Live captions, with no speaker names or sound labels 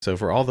So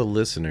for all the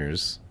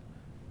listeners,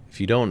 if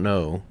you don't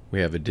know, we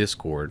have a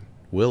Discord.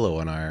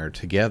 Willow and I are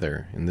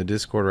together in the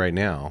Discord right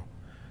now.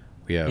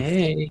 We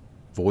have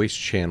voice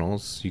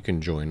channels. You can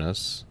join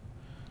us.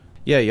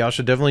 Yeah, y'all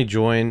should definitely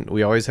join.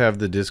 We always have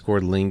the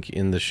Discord link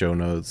in the show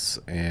notes,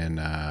 and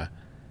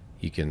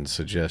you can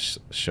suggest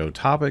show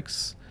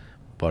topics,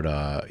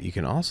 but you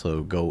can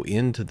also go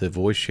into the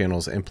voice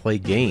channels and play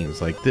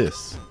games like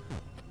this.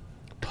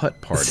 Putt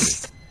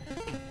Party.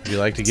 Would you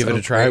like to give it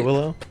a try,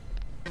 Willow?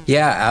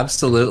 Yeah,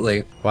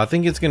 absolutely. Well, I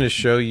think it's going to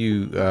show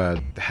you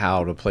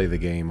how to play the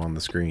game on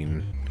the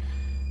screen.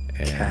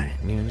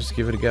 And just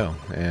give it a go.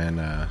 And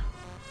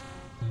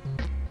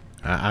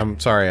I'm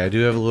sorry, I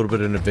do have a little bit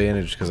of an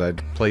advantage because I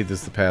played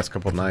this the past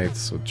couple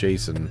nights with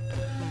Jason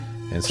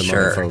and some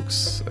other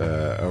folks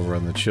over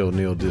on the Chill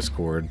Neil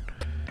Discord.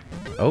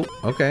 Oh,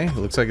 okay. It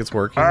looks like it's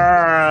working.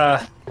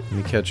 Let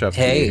me catch up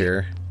to you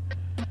here.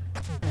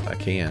 If I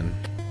can.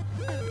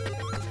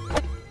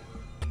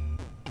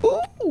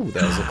 Ooh,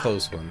 that was a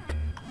close one.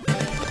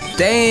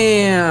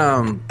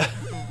 Damn!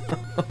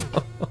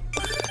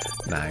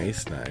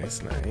 Nice.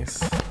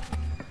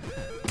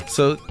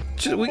 So,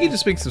 we can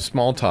just make some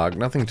small talk,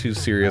 nothing too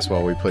serious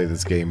while we play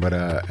this game, but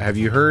have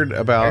you heard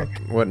about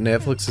what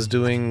Netflix is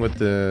doing with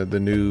the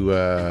new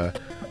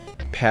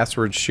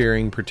password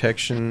sharing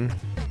protection?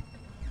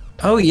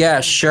 Oh yeah,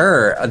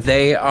 sure.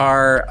 They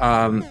are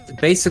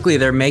basically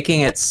they're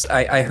making it.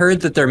 I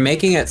heard that they're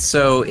making it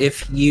so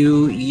if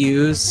you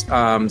use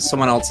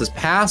someone else's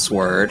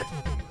password,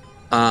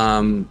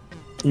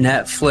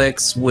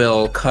 Netflix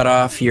will cut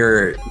off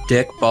your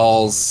dick,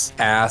 balls,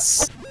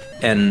 ass,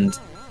 and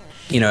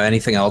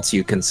anything else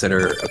you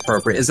consider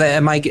appropriate. Is that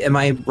am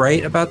I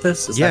right about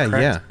this? Is that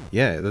correct?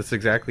 Yeah. That's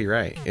exactly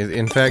right.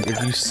 In fact,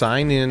 if you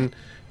sign in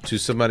to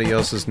somebody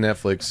else's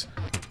Netflix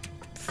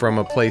from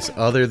a place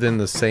other than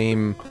the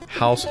same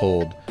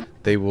household,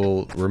 they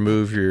will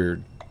remove your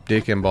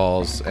dick and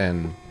balls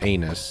and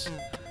anus,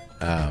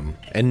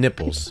 and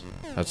nipples.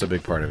 That's a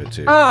big part of it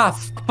too. Ah,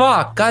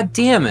 fuck! God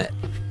damn it!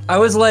 I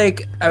was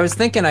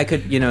thinking I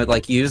could,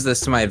 use this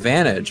to my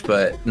advantage,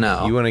 but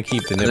no. You want to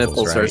keep the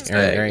nipples, right?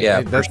 Right?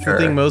 Yeah, that's for sure.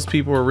 The thing most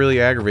people are really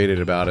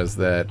aggravated about is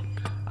that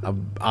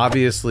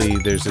obviously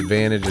there's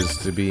advantages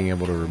to being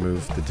able to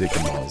remove the dick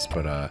and balls,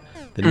 but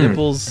the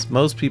nipples,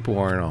 most people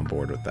aren't on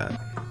board with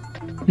that.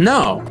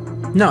 No,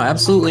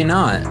 absolutely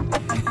not.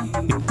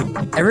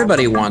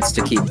 Everybody wants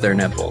to keep their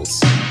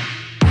nipples.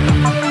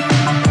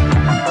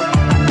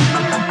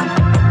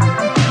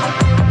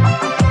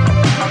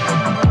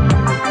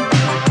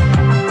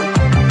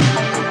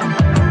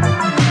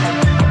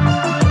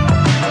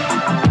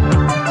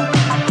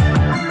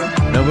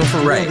 No, but for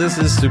real, this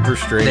is super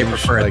strange. They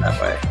prefer it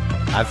that way.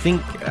 I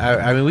think,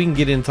 I mean, we can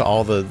get into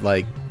all the,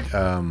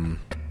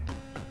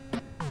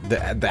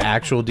 the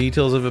actual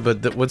details of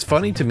it, but what's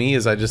funny to me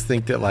is I just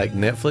think that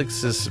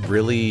Netflix is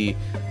really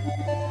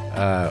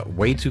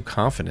way too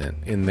confident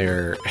in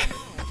their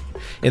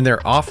in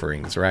their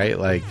offerings, right?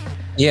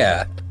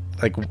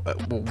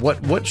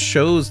 What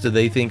shows do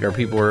they think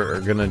people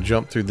are gonna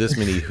jump through this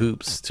many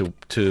hoops to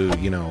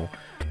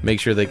make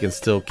sure they can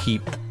still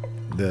keep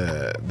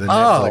the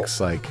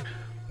Netflix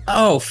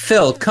Oh,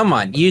 Phil, come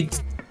on,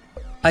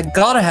 I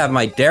gotta have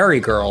my Dairy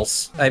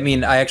Girls. I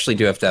mean, I actually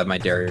do have to have my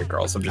Dairy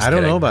Girls. I'm just kidding.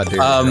 I don't know about Dairy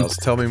Girls.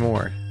 Tell me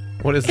more.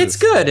 What is this? It's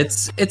good.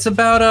 It's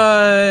about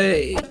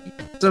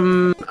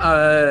some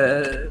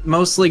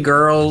mostly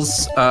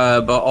girls,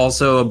 but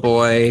also a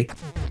boy.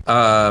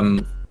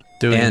 Doing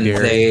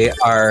dairy.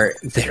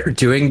 They're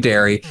doing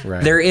dairy.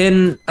 Right. They're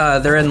in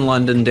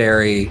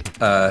Londonderry,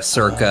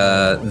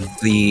 circa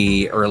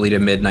the early to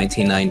mid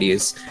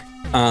 1990s.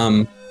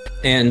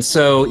 And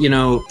so,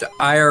 the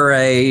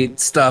IRA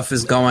stuff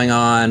is going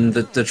on,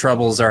 the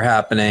troubles are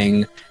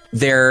happening.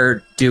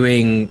 They're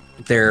doing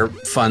their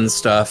fun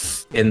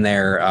stuff in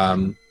their,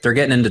 they're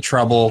getting into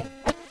trouble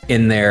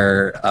in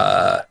their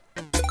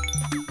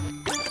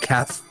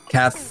Catholic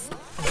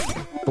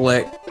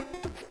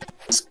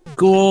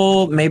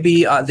school,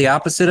 maybe the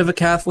opposite of a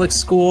Catholic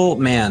school.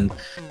 Man,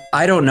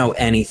 I don't know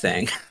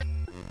anything.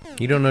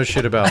 You don't know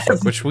shit about them,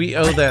 which we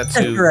owe that to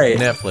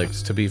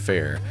Netflix, to be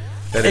fair.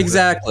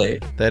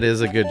 That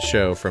is a good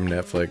show from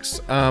Netflix.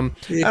 I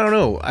don't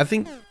know. I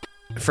think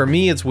for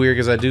me it's weird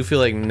because I do feel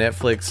like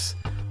Netflix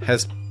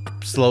has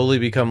slowly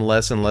become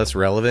less and less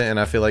relevant, and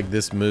I feel like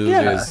this move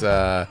is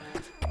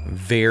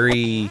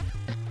very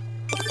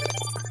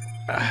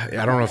I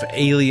don't know if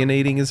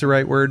alienating is the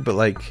right word,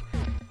 but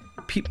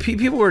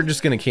people are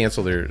just going to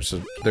cancel their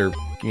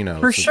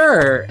For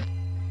sure.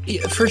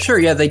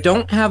 Yeah, they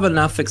don't have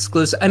enough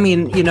exclusive. I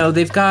mean,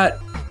 they've got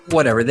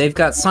whatever. They've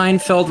got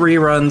Seinfeld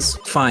reruns.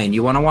 Fine.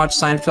 You want to watch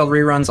Seinfeld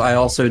reruns? I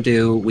also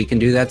do. We can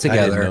do that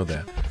together. I didn't know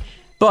that.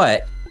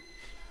 But,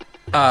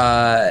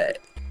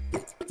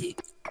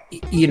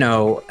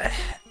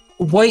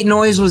 White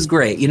Noise was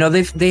great.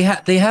 They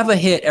have a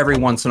hit every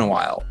once in a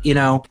while.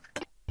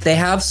 They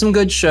have some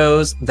good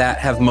shows that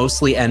have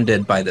mostly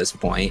ended by this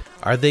point.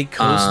 Are they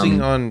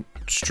coasting on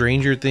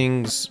Stranger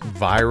Things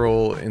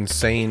viral,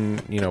 insane,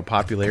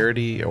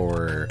 popularity,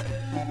 or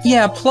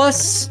yeah,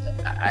 plus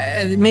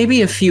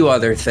maybe a few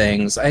other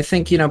things. I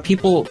think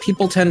people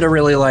tend to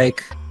really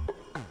like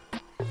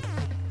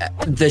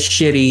the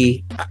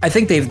shitty. I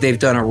think they've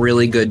done a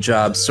really good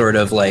job, sort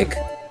of like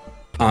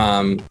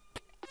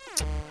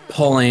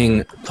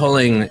pulling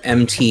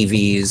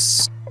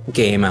MTV's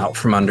game out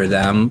from under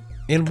them.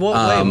 In what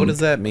way? What does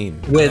that mean?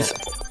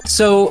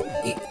 So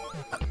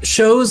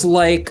shows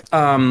like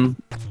The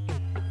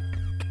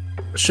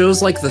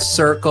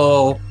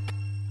Circle,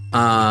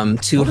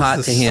 Too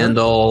Hot to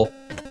Handle.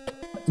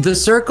 The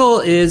Circle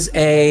is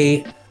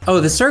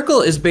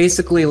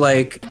basically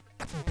like,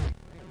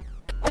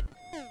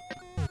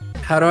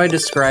 how do I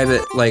describe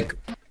it, like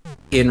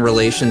in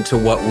relation to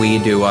what we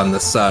do on the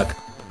Suck?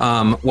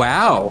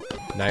 Wow.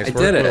 Nice I work,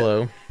 did it.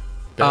 Phillow.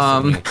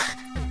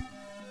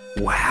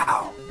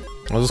 Wow.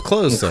 Well, it was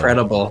close.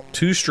 Incredible. Though.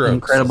 2 strokes.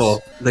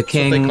 Incredible. The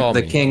king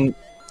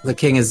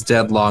is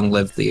dead. Long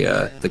live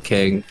the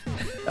king.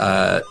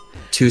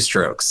 2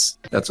 strokes.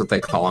 That's what they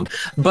call him.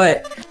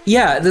 But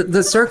yeah,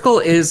 the Circle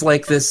is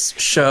like this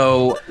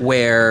show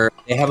where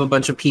they have a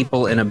bunch of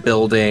people in a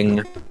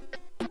building,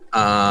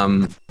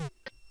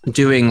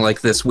 doing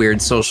like this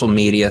weird social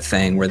media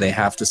thing where they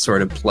have to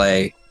sort of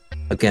play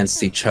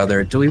against each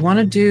other. Do we want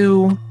to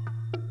do?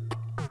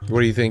 What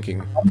are you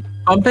thinking?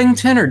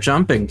 Bumpington or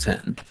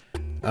Jumpington?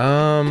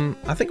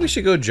 I think we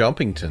should go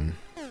Jumpington.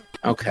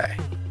 Okay.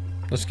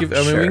 Let's give.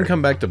 I mean, we can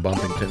come back to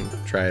Bumpington.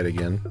 Try it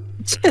again.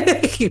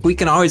 We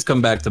can always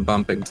come back to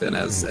Bumpington,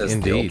 as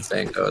the old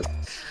saying goes.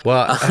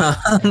 Well,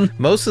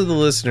 most of the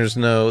listeners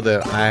know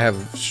that I have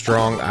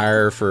strong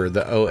ire for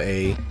the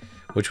OA,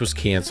 which was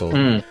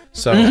canceled.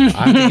 So I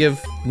have to give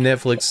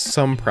Netflix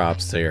some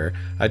props there.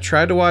 I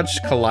tried to watch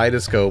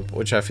Kaleidoscope,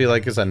 which I feel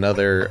like is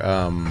another.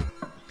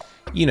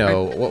 What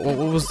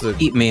was the?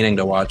 Keep meaning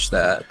to watch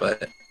that,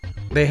 but.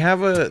 They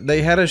had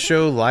a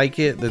show like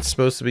it that's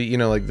supposed to be,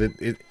 like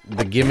the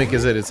gimmick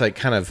is that it's like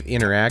kind of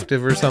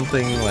interactive or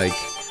something, like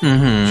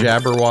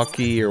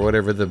Jabberwocky or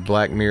whatever the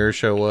Black Mirror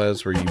show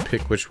was, where you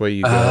pick which way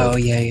you go. Oh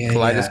yeah.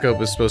 Kaleidoscope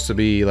is supposed to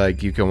be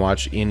like you can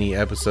watch any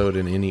episode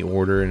in any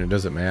order and it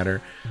doesn't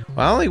matter.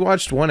 Well, I only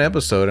watched 1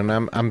 episode, and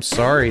I'm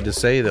sorry to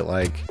say that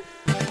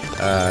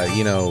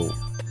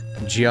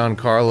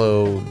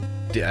Giancarlo,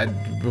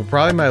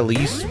 probably my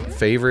least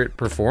favorite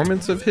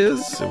performance of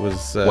his. It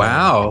was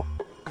wow.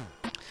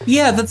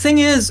 Yeah, the thing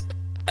is,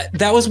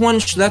 that's one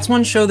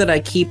show that I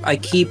keep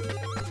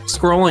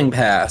scrolling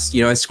past.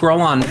 I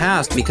scroll on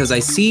past because I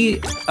see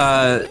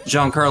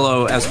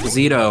Giancarlo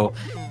Esposito,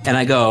 and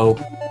I go,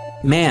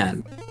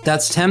 man,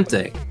 that's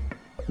tempting.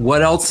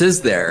 What else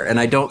is there? And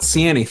I don't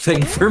see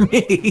anything for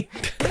me.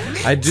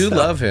 I do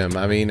love him.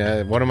 I mean,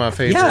 one of my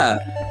favorite. Yeah.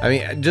 I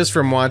mean, just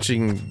from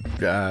watching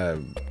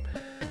Better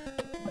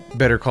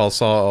Call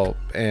Saul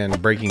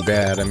and Breaking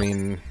Bad, I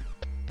mean,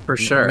 for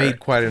sure, made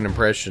quite an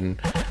impression.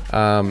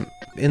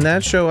 In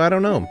that show, I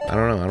don't know. I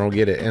don't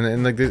get it.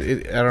 And like,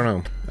 I don't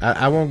know.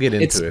 I won't get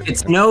into it.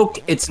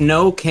 It's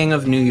no King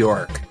of New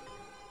York.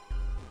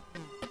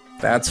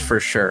 That's for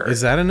sure.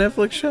 Is that a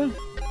Netflix show?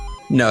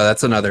 No,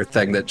 that's another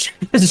thing that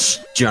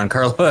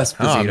Giancarlo Esposito.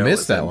 Oh, I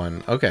missed that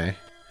one. Okay.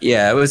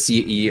 Yeah, it was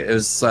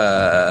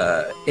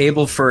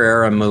Abel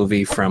Ferrara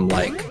movie from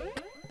like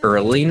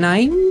early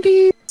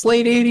 90s,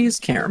 late 80s.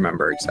 Can't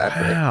remember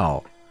exactly.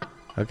 Wow.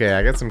 Okay,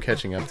 I got some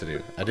catching up to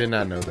do. I did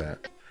not know that.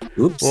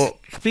 Oops. Well,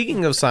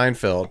 speaking of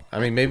Seinfeld, I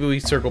mean, maybe we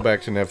circle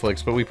back to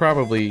Netflix, but we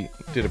probably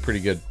did a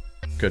pretty good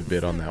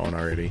bit on that one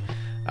already.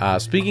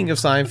 Speaking of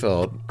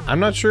Seinfeld,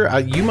 I'm not sure.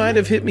 You might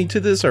have hit me to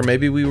this, or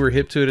maybe we were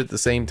hip to it at the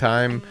same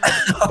time.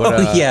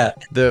 But, yeah.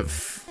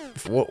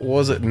 What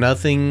was it?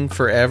 Nothing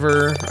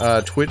Forever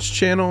Twitch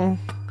channel?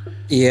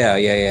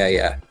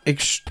 Yeah.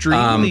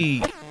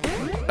 Extremely.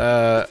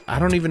 I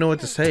don't even know what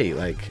to say.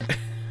 Like,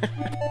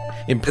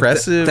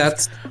 impressive.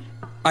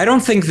 I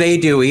don't think they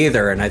do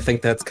either, and I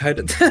think that's kind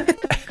of...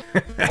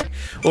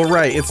 Well,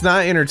 right. It's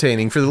not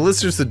entertaining. For the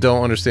listeners that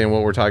don't understand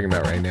what we're talking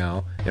about right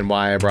now and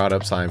why I brought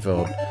up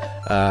Seinfeld,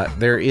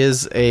 there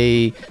is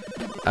a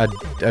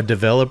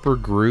developer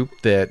group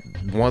that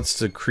wants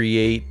to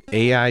create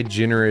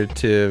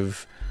AI-generated,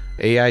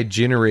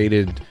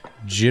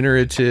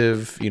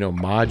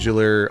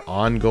 modular,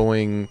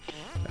 ongoing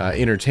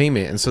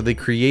entertainment. And so they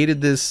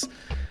created this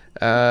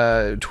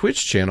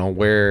Twitch channel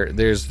where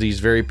there's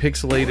these very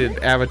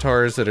pixelated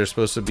avatars that are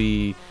supposed to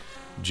be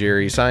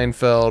Jerry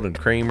Seinfeld and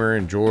Kramer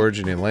and George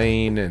and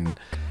Elaine, and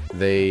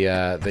they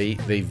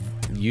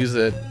use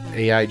a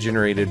AI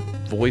generated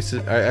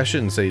voices. I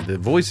shouldn't say the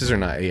voices are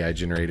not AI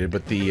generated,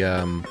 but the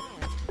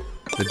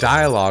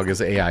dialogue is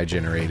AI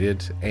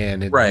generated,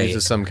 and it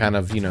uses some kind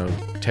of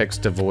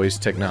text to voice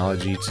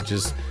technology to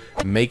just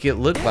make it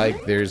look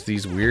like there's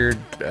these weird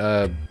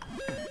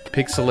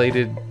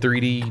pixelated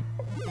 3D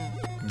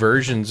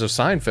versions of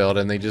Seinfeld,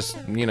 and they just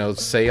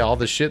say all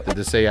the shit that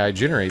this AI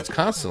generates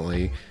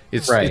constantly.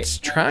 It's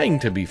trying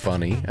to be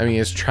funny. I mean,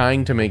 it's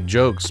trying to make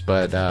jokes,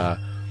 but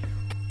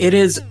it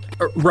is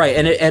right,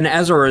 and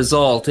as a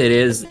result, it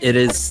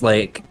is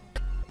like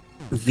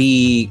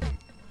the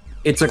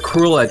it's a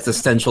cruel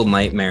existential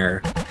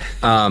nightmare,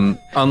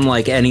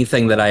 unlike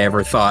anything that I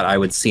ever thought I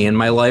would see in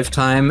my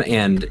lifetime,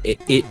 and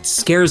it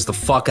scares the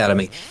fuck out of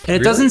me. And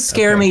it doesn't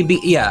scare me.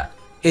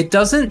 It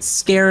doesn't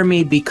scare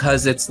me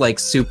because it's like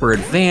super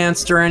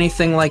advanced or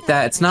anything like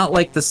that. It's not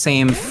like the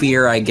same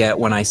fear I get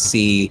when I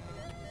see,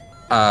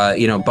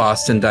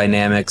 Boston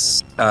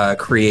Dynamics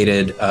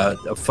created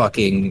a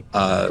fucking,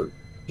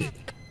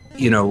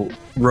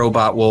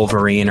 robot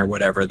Wolverine or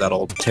whatever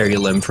that'll tear you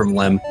limb from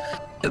limb.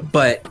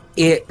 But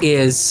it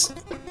is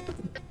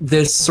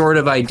this sort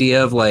of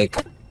idea of like,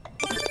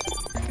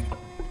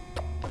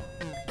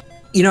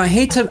 I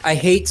hate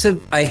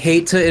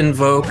to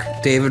invoke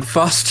David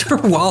Foster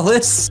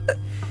Wallace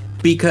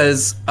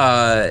because,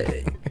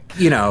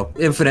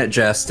 infinite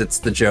jest, it's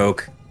the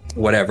joke,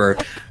 whatever.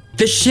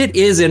 This shit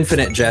is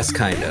infinite jest,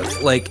 kind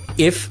of. Like,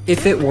 if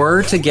it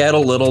were to get a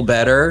little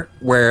better,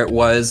 where it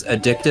was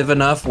addictive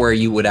enough, where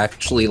you would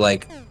actually,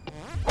 like...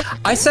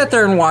 I sat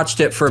there and watched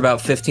it for about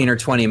 15 or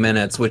 20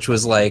 minutes, which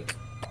was, like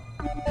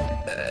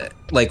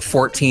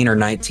 14 or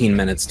 19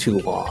 minutes too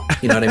long.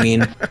 You know what I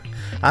mean?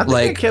 I think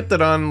I kept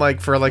it on,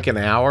 for an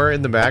hour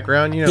in the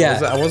background.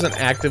 I wasn't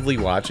actively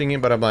watching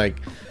it, but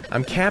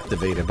I'm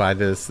captivated by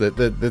this,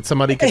 that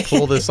somebody could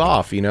pull this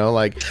off, it's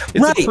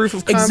a proof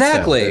of concept.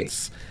 Exactly.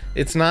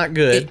 It's not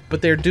good,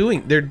 but they're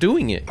doing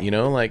it,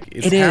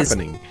 it's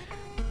happening.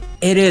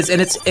 It is,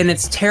 and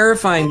it's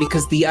terrifying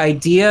because the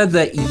idea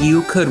that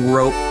you could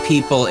rope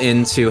people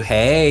into,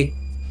 hey,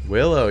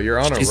 Willow, you're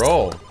on a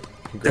roll.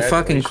 The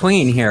fucking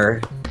queen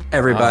here,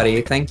 everybody.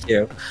 Wow. Thank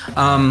you.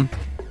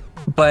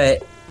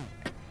 But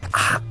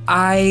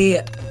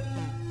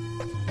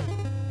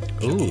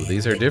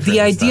these are different. The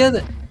idea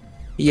that,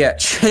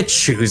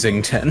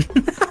 Choosington.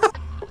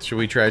 Should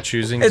we try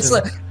Choosington? It's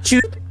like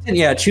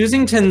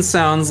Choosington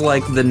sounds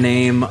like the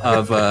name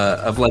of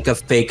a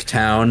fake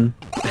town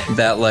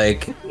that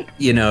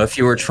if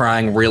you were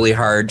trying really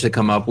hard to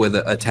come up with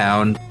a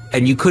town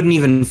and you couldn't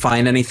even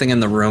find anything in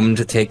the room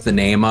to take the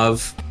name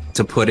of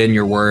to put in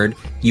your word,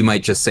 you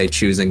might just say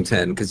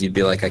Choosington because you'd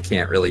be like, I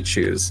can't really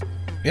choose.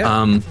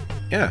 Yeah.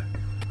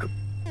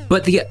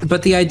 But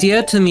the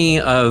idea to me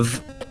of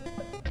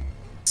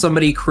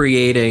somebody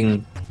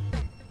creating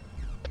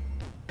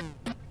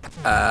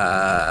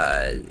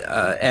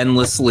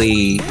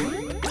endlessly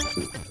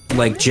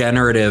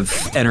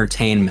generative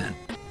entertainment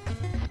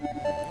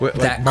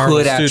that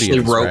could actually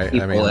rope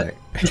people in.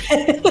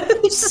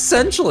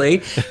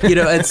 Essentially,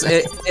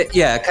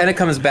 it kind of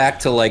comes back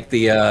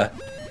to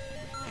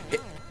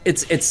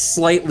it's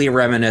slightly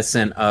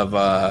reminiscent of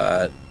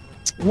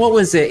what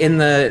was it in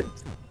the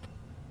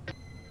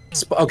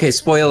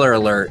spoiler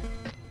alert,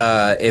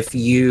 if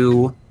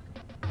you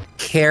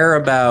care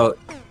about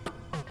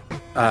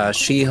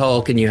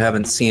She-Hulk and you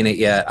haven't seen it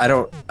yet, I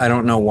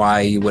don't know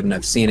why you wouldn't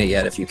have seen it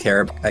yet if you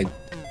care.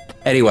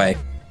 Anyway,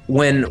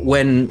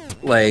 when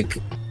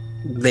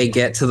they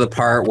get to the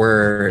part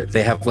where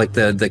they have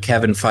the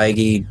Kevin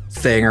Feige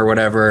thing or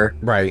whatever,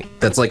 right?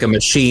 That's like a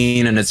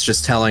machine, and it's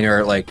just telling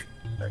her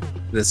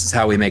this is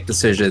how we make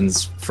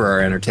decisions for our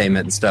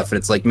entertainment and stuff, and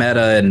it's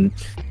meta, and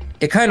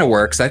it kind of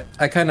works. I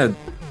kind of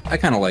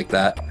like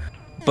that,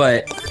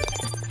 but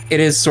it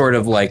is sort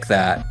of like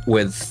that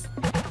with.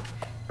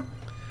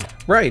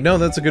 Right, no,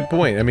 that's a good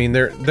point. I mean,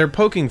 they're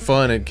poking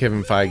fun at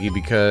Kevin Feige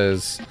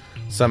because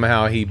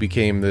somehow he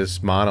became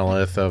this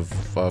monolith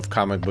of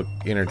comic book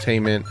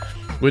entertainment,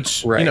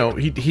 which, right.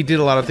 He did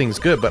a lot of things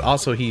good, but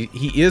also he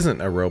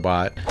isn't a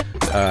robot.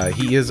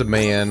 He is a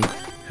man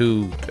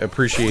who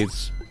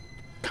appreciates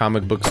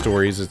comic book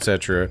stories,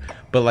 etc.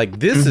 But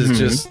this is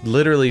just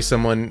literally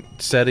someone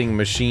setting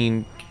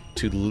machine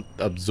to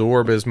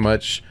absorb as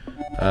much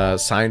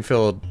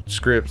Seinfeld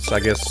scripts. I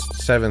guess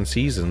 7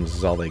 seasons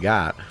is all they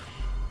got.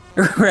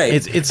 Right.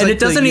 It's and it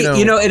doesn't,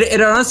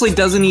 it honestly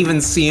doesn't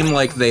even seem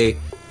like they,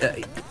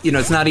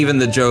 it's not even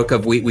the joke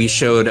of we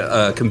showed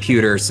a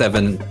computer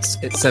 7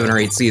 or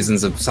 8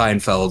 seasons of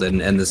Seinfeld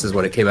and this is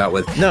what it came out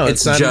with. No,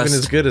 it's not even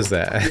as good as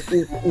that.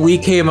 We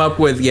came up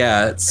with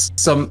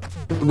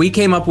we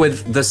came up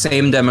with the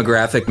same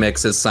demographic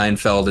mix as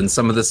Seinfeld and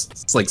some of this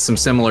some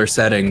similar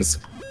settings.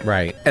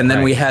 Right. And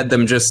then we had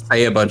them just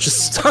say a bunch of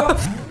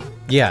stuff.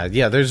 Yeah.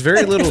 There's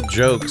very little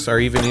jokes or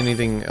even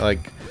anything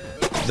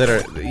that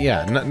are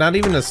not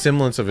even a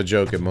semblance of a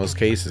joke in most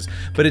cases,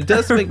 but it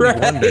does make me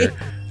wonder,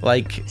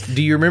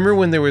 do you remember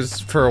when there was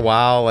for a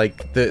while I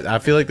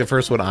feel like the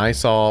first one I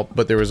saw,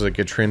 but there was a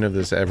trend of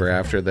this ever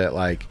after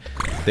that,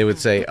 they would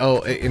say,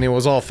 oh, and it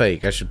was all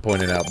fake, I should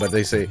point it out, but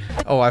they say,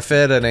 oh, I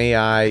fed an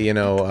AI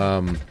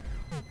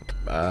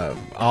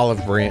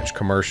olive branch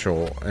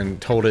commercial and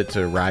told it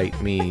to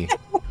write me.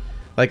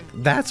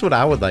 That's what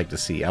I would like to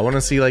see. I want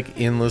to see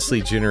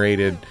endlessly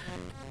generated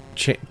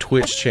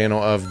Twitch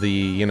channel of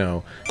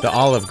the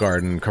Olive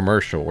Garden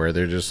commercial where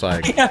they're just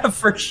yeah,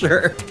 for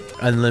sure,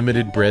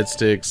 unlimited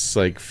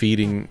breadsticks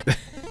feeding.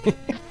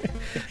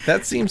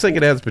 That seems like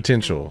it has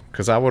potential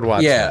because I would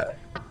watch that.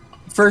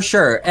 For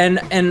sure. And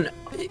and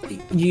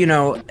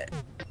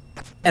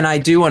I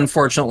do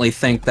unfortunately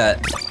think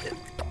that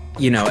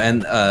you know,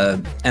 and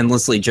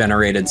endlessly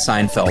generated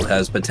Seinfeld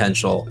has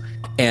potential,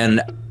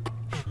 and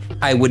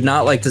I would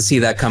not like to see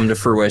that come to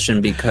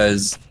fruition,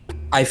 because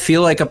I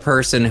feel like a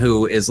person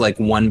who is like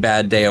one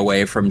bad day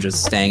away from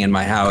just staying in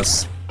my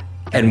house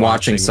and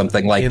watching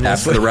something like that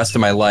for the rest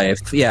of my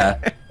life.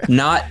 Yeah.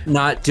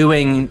 Not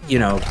doing, you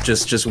know,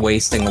 just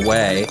wasting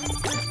away.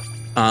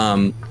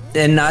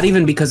 And not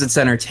even because it's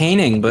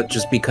entertaining, but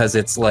just because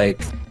it's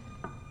like,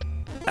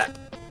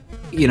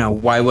 you know,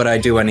 why would I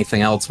do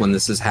anything else when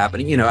this is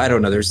happening? You know, I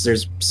don't know.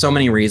 There's so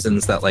many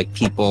reasons that like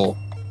people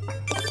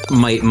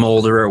might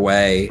molder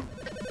away.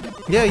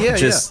 Yeah.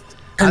 Just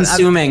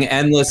consuming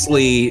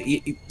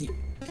endlessly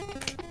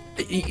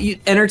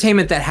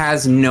entertainment that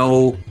has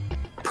no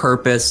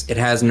purpose. It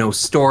has no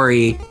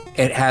story.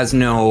 It has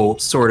no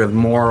sort of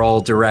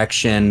moral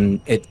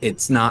direction.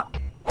 It's not.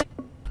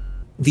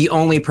 The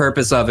only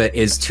purpose of it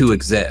is to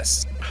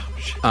exist.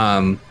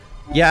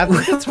 Yeah, I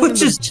think that's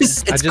which is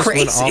just, it's I just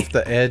crazy. went off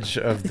the edge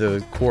of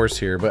the course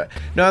here, but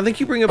no, I think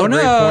you bring up a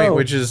great point,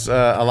 which is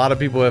a lot of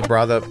people have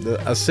brought up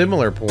a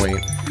similar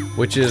point,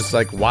 which is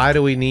like, why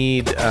do we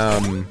need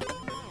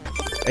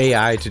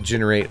AI to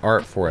generate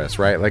art for us,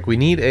 right? Like, we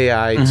need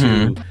AI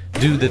to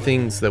do the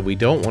things that we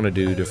don't want to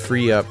do to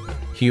free up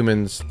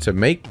humans to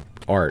make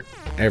art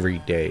every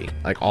day,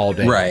 like all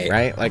day,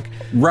 right? Like,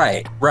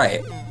 right.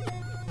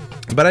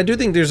 But I do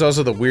think there's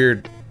also the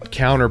weird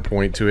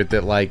counterpoint to it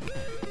that, like,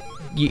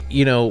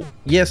 you know,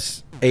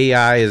 yes,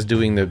 AI is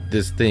doing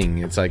this thing.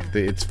 It's like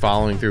it's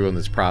following through on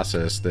this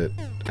process that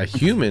a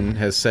human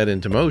has set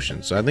into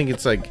motion. So I think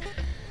it's like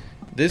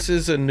this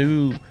is a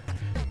new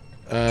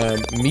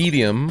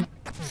medium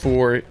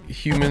for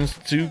humans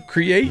to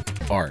create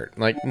art.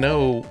 Like,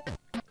 no,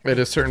 at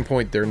a certain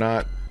point they're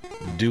not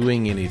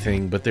doing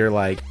anything, but they're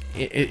like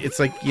it's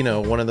like, you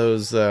know, one of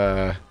those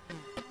I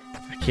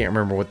can't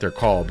remember what they're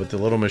called, but the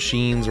little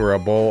machines where a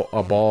ball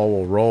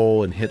will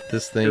roll and hit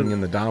this thing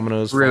and the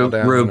dominoes fall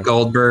down. Rube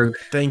Goldberg.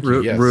 Thank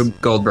you. Yes. Rube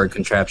Goldberg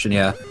contraption.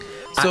 Yeah.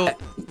 So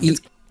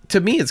to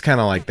me, it's kind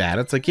of like that.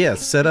 It's like, yeah,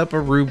 set up a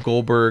Rube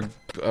Goldberg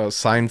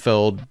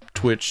Seinfeld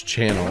Twitch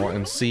channel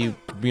and see,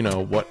 you know,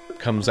 what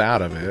comes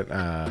out of it.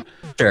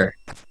 Sure.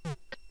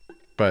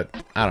 But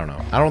I don't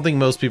know. I don't think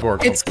most people are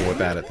comfortable with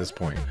that at this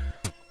point.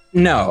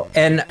 No,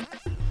 and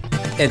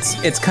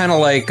it's kind of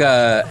like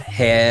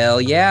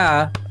hell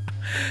yeah.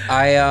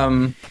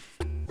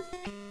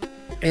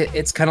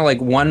 It's kind of like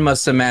one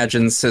must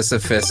imagine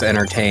Sisyphus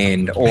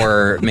entertained,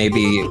 or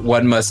maybe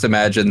one must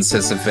imagine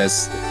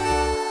Sisyphus.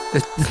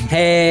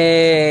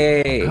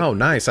 Hey! Oh,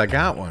 nice! I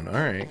got one. All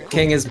right. Cool.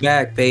 King is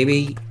back,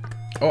 baby.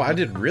 Oh, I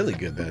did really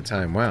good that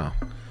time. Wow.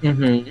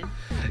 Mm-hmm.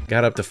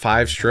 Got up to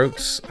 5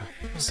 strokes,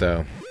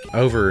 so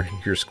over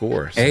your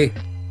score. So hey,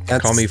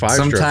 call me 5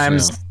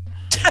 sometimes... strokes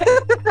now.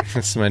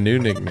 That's my new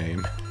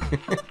nickname.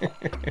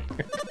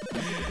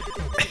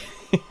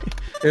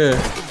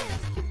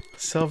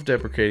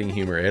 Self-deprecating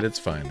humor at its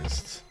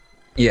finest.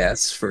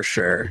 Yes, for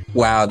sure.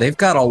 Wow, they've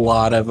got a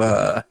lot of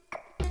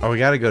Oh, we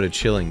got to go to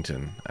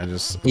Chillington.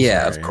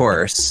 Yeah, of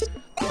course.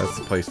 That's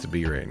the place to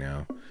be right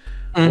now.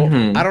 Mm-hmm.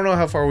 Well, I don't know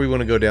how far we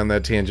want to go down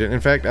that tangent. In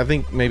fact, I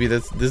think maybe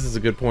this is a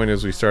good point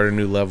as we start a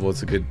new level.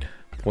 It's a good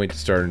point to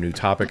start a new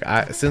topic.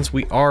 Since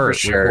we are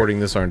recording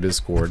this on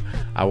Discord,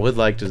 I would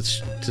like to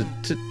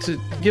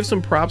give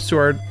some props to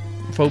our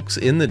folks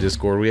in the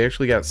Discord. We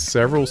actually got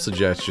several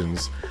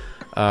suggestions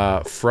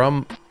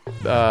from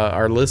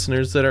our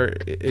listeners that are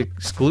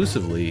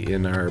exclusively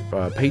in our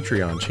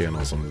Patreon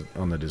channels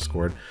on the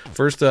Discord.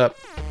 First up,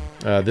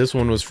 this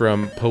one was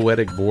from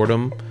Poetic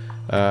Boredom,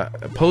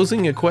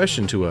 posing a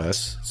question to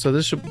us. So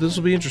this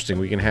will be interesting.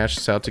 We can hash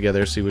this out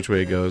together, see which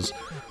way it goes.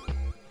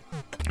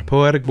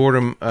 Poetic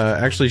Boredom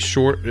actually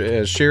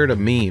shared a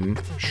meme.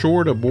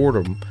 Short of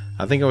boredom.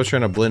 I think I was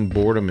trying to blend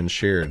boredom and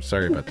shared.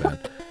 Sorry about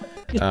that.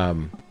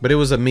 But it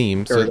was a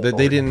meme, so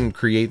they didn't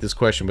create this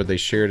question, but they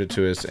shared it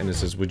to us, and it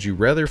says,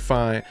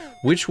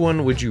 which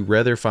one would you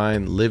rather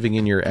find living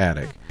in your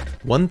attic?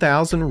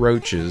 1,000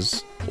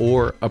 roaches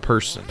or a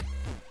person?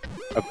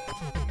 A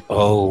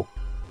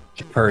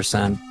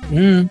person.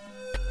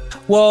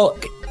 Well,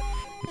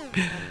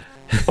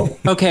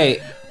 okay,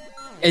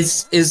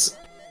 it's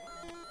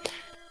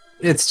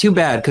too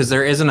bad because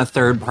there isn't a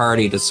third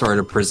party to sort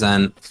of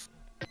present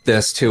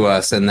this to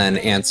us and then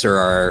answer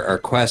our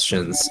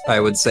questions. I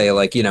would say,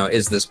 like, you know,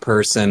 is this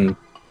person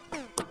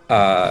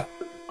like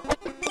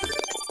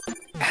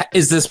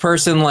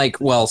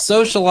well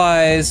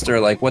socialized, or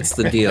like what's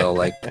the deal?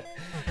 Like,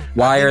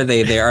 why are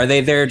they there? Are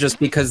they there just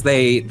because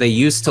they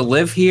used to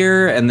live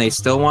here and they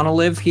still want to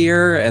live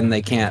here and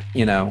they can't,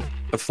 you know,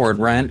 afford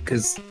rent?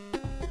 Because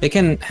they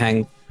can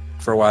hang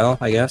for a while,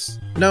 I guess.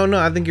 No,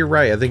 I think you're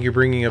right. I think you're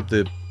bringing up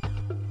the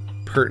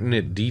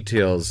pertinent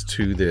details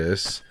to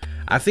this.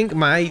 I think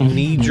my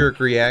knee-jerk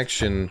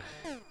reaction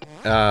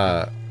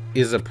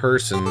is a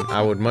person.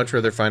 I would much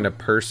rather find a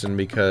person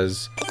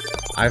because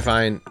I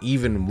find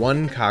even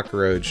one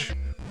cockroach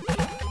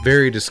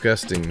very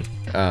disgusting.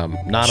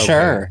 Not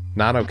okay.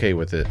 Not okay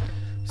with it.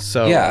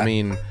 So, yeah. I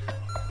mean,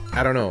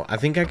 I don't know. I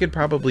think I could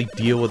probably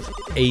deal with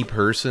a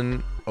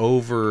person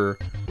over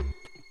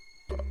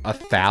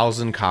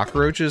 1,000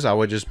 cockroaches, I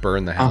would just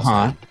burn the house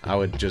down. I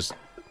would just,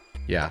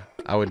 yeah.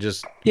 I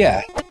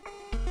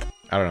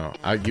don't know.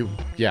 I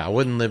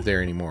wouldn't live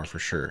there anymore for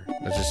sure.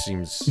 That just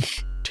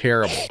seems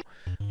terrible.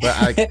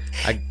 But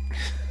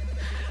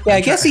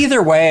I guess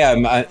either way,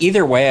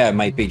 I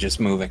might be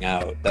just moving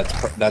out.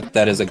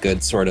 That is a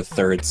good sort of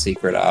third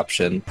secret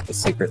option, the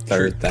secret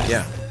third thing.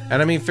 Yeah, and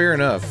I mean, fair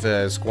enough.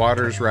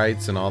 Squatters'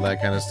 rights and all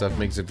that kind of stuff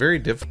makes it very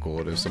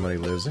difficult if somebody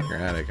lives in your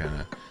attic.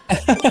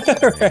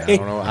 Right.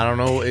 I don't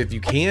know if you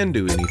can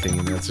do anything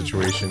in that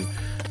situation.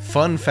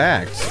 Fun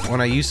fact: when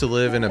I used to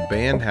live in a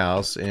band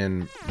house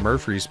in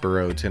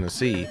Murfreesboro,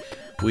 Tennessee,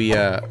 we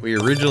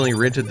originally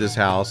rented this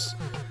house.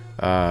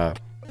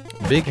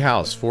 Big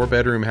house,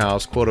 4-bedroom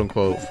house, quote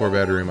unquote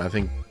 4-bedroom. I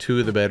think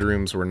 2 of the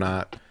bedrooms were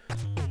not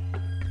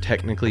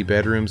technically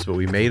bedrooms, but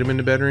we made them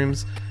into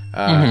bedrooms.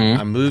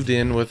 I moved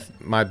in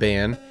with my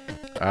band,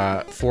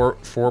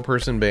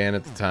 4-person band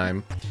at the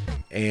time,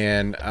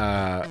 and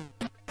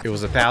it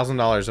was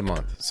 $1,000 a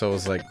month. So it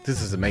was like,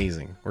 this is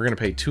amazing. We're gonna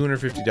pay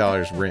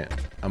 $250 rent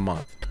a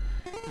month,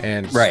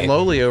 and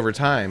slowly over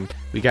time,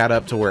 we got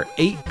up to where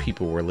 8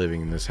 people were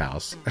living in this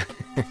house.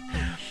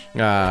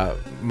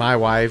 My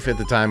wife at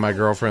the time, my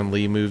girlfriend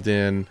Lee, moved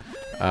in.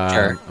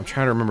 I'm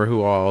trying to remember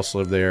who else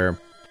lived there.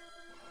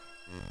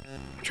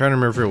 I'm trying to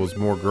remember if it was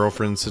more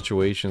girlfriend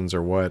situations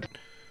or what.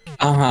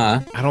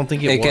 I don't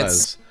think it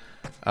was.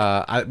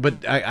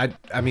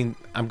 I mean,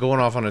 I'm going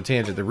off on a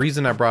tangent. The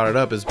reason I brought it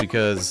up is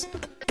because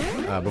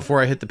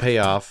before I hit the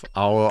payoff,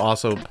 I'll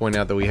also point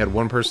out that we had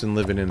one person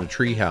living in a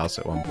tree house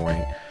at one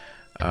point.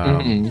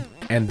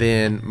 And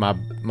then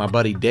my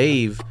buddy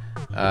Dave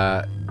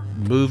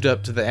moved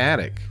up to the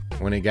attic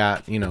when it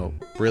got,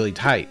 really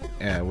tight.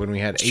 When we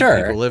had 8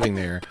 people living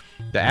there,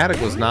 the attic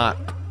was not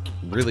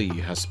really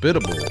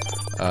hospitable.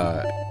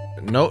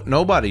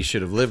 Nobody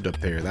should have lived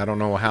up there. I don't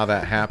know how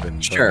that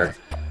happened. Sure.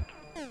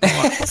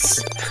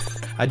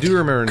 I do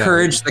remember now.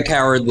 Courage the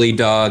Cowardly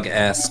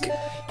Dog-esque.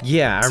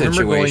 Yeah, I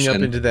remember going up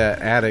into that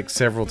attic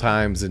several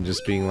times and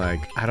just being like,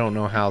 I don't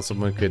know how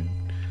someone could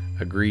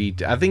agree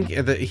to... I think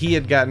that he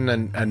had gotten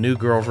a new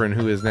girlfriend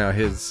who is now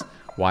his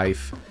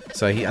wife.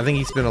 So I think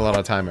he spent a lot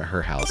of time at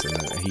her house,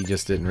 and he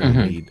just didn't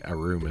really need a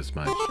room as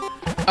much.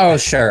 Oh,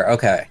 sure.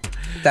 Okay.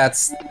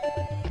 That's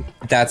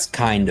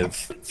kind of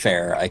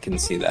fair. I can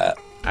see that.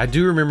 I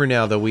do remember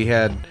now that we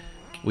had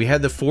the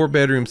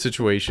 4-bedroom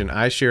situation.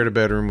 I shared a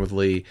bedroom with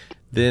Lee.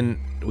 Then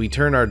we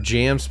turned our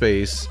jam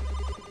space.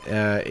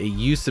 It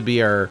used to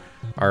be our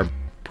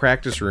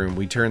practice room.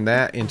 We turned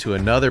that into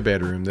another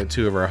bedroom that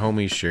 2 of our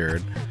homies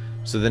shared.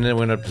 So then it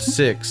went up to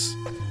 6.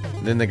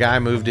 Then the guy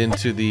moved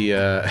into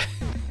the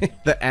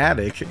the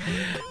attic,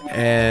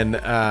 and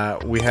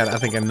we had, I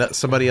think,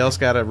 somebody else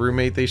got a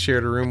roommate they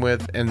shared a room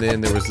with, and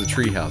then there was the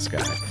treehouse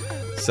guy.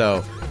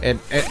 So,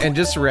 and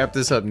just to wrap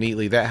this up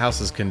neatly, that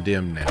house is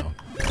condemned now.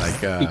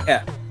 Like,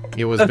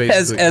 it was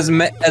basically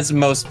as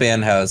most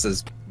band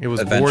houses. It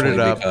was boarded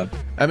up.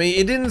 I mean,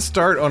 it didn't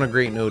start on a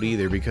great note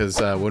either, because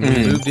when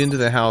we moved into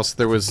the house,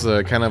 there was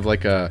kind of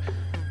like a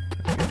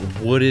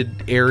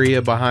wooded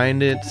area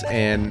behind it,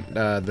 and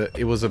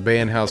it was a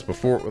band house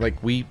before.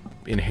 Like, we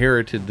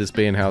inherited this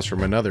band house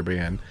from another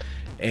band,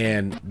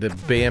 and the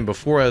band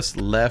before us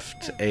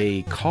left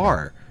a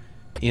car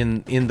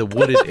in the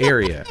wooded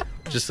area.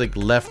 Just like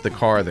left the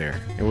car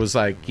there. It was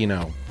like,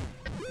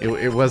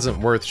 it wasn't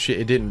worth shit.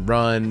 It didn't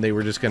run. They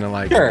were just gonna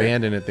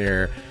abandon it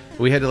there.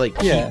 We had to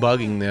keep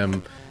bugging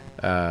them.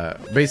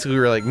 Basically, we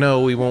were like, no,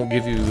 we won't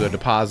give you a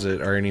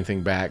deposit or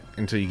anything back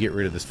until you get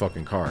rid of this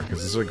fucking car,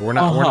 because it's like we're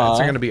not it's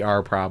not gonna be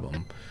our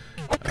problem.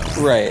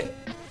 Right.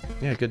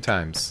 Yeah, good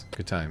times.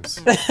 Good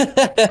times.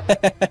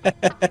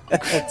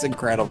 That's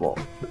incredible.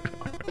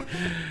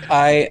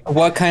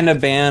 What kind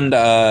of band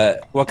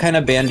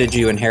did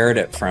you inherit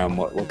it from?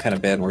 What kind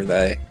of band were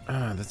they?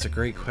 That's a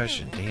great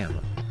question. Damn.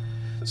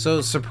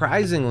 So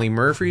surprisingly,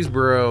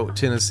 Murfreesboro,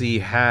 Tennessee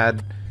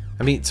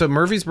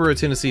Murfreesboro,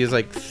 Tennessee is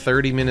like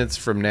 30 minutes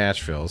from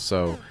Nashville.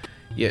 So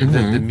yeah,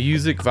 the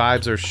music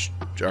vibes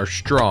are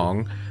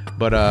strong,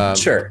 but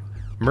sure.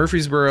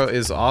 Murfreesboro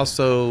is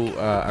also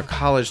a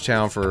college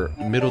town for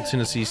Middle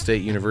Tennessee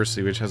State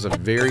University, which has a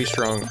very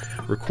strong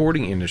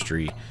recording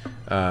industry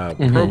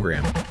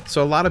program.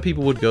 So a lot of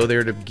people would go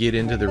there to get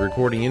into the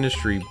recording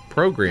industry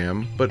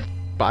program, but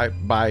by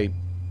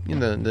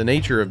the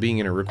nature of being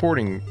in a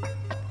recording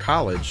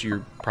college,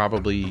 you're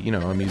probably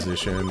a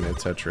musician,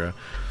 etc.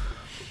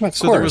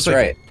 So there was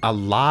a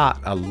lot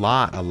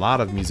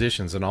of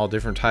musicians and all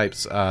different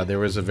types. There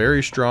was a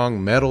very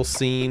strong metal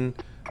scene.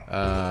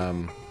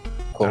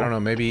 Cool. I don't know,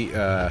 maybe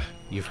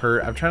you've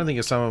heard. I'm trying to think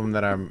of some of them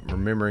that I'm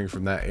remembering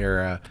from that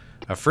era.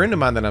 A friend of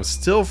mine that I'm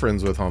still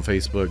friends with on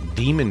Facebook,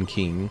 Demon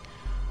King,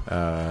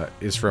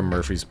 is from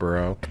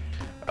Murfreesboro.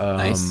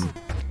 Nice.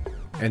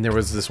 And there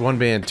was this one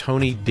band,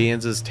 Tony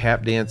Danza's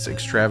Tap Dance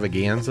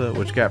Extravaganza,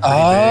 which got pretty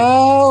big.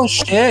 Oh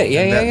shit!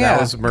 Yeah.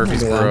 That was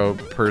Murfreesboro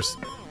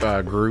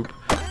group.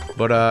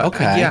 But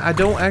I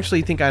don't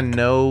actually think I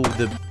know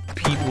the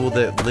people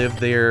that lived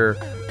there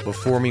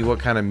before me, what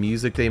kind of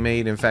music they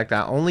made. In fact,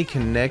 I only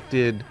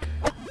connected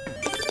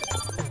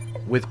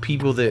with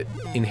people that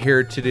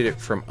inherited it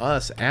from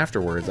us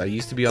afterwards. I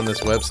used to be on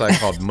this website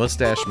called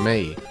Mustache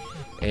May,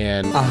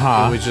 and it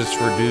was just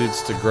for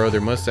dudes to grow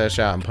their mustache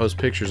out and post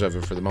pictures of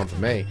it for the month of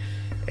May.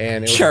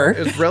 And it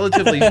was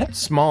relatively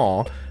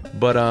small,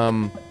 but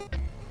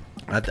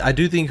I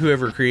do think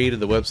whoever created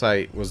the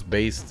website was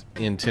based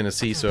in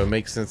Tennessee, so it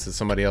makes sense that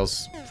somebody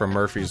else from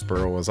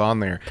Murfreesboro was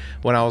on there.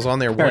 When I was on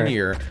there one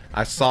year,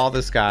 I saw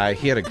this guy.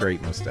 He had a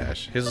great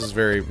mustache. His was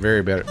very,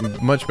 very better,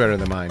 much better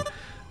than mine.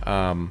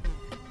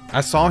 I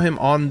saw him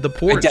on the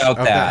porch of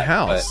that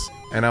house,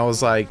 and I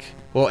was like,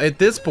 well, at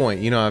this point,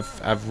 you know,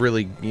 I've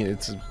really, you know,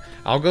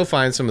 I'll go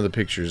find some of the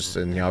pictures,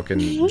 and y'all can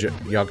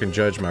y'all can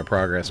judge my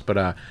progress. But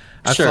I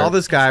saw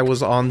this guy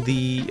was on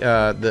we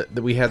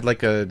had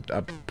like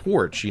a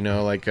porch, you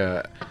know, like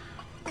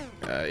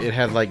it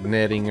had like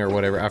netting or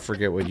whatever. I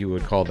forget what you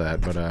would call that,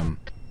 but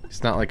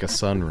it's not like a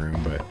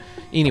sunroom. But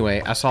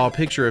anyway, I saw a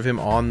picture of him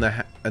on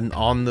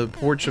the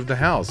porch of the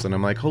house, and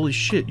I'm like, holy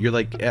shit, you're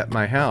like at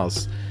my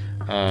house.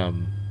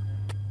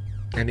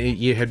 And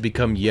it had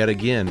become yet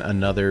again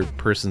another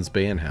person's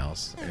band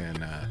house,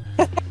 and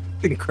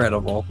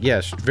incredible.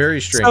 Yes,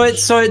 very strange.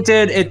 So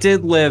it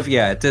did live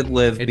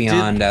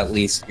beyond at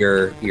least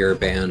your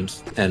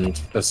band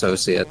and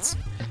associates.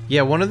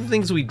 Yeah, one of the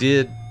things we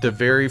did the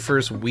very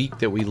first week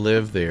that we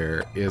lived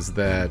there is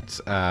that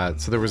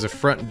so there was a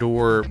front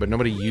door, but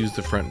nobody used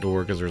the front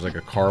door because there was like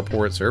a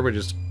carport, so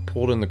everybody just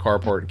pulled in the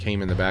carport and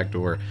came in the back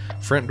door.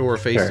 Front door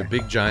faced a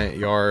big giant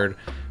yard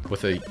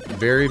with a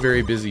very,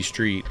 very busy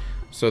street,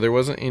 so there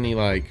wasn't any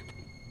like,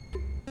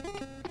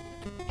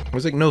 it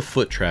was like no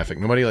foot traffic.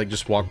 Nobody like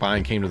just walked by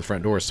and came to the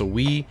front door. So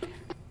we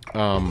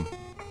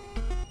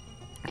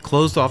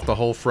closed off the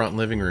whole front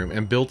living room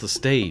and built a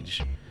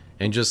stage,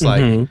 and just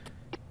like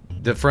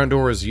the front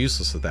door was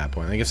useless at that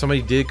point. Like if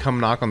somebody did come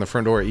knock on the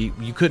front door,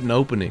 you couldn't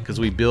open it because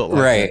we built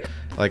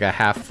like a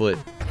half-foot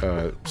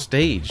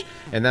stage,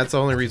 and that's the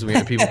only reason we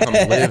had people come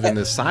live in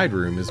this side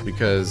room is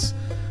because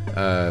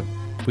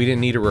we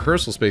didn't need a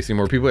rehearsal space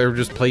anymore. People ever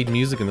just played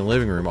music in the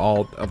living room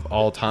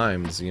all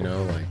times, you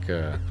know, like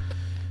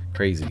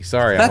crazy.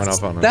 Sorry, I went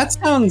off on that. That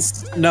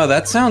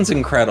sounds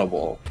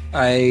incredible.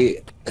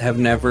 I have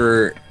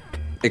never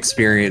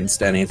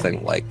experienced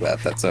anything like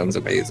that. That sounds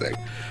amazing.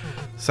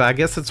 So I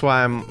guess that's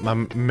why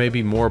I'm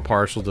maybe more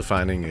partial to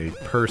finding a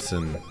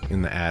person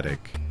in the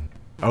attic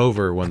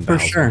over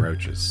 1,000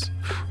 roaches.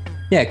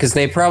 Yeah, because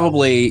they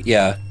probably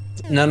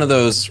none of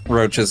those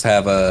roaches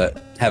have a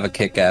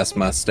kick-ass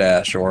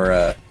mustache or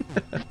a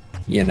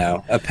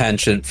a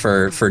penchant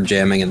for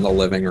jamming in the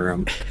living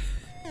room.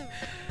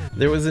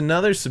 There was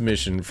another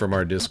submission from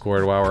our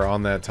Discord while we're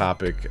on that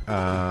topic.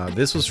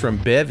 This was from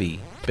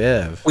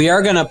Bev. We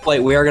are gonna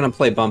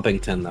play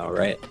Bumpington though,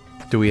 right?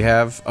 Do we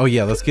have? Oh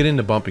yeah, let's get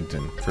into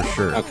Bumpington for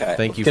sure. Okay.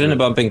 Thank you. Get into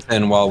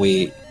Bumpington while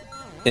we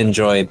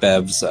enjoy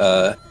Bev's.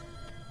 I've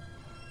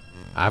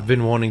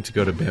been wanting to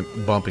go to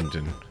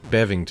Bumpington,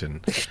 Bevington.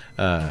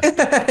 Yeah,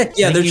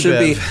 there should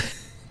be.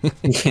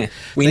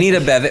 We need a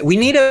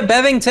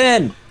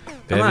Bevington.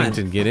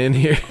 Bevington, get in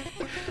here.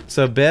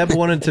 So Bev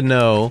wanted to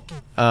know,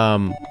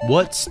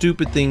 what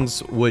stupid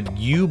things would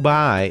you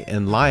buy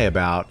and lie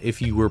about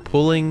if you were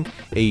pulling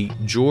a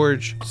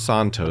George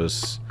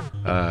Santos?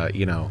 I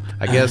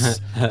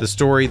guess the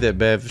story that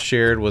Bev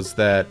shared was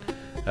that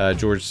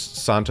George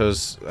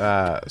Santos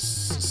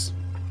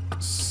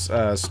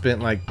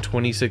spent like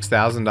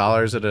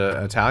 $26,000 at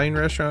an Italian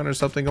restaurant or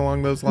something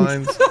along those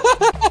lines.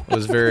 It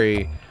was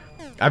very...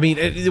 I mean,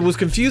 it was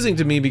confusing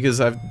to me because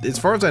as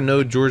far as I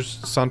know, George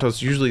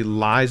Santos usually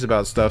lies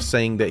about stuff,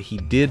 saying that he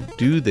did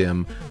do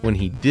them when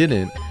he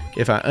didn't.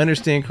 If I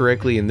understand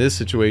correctly, in this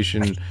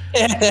situation,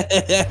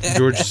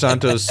 George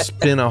Santos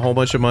spent a whole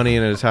bunch of money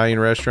in an Italian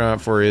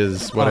restaurant for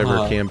his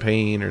whatever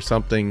campaign or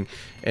something,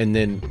 and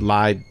then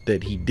lied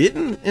that he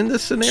didn't in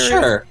this scenario.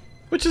 Sure.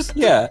 Which is,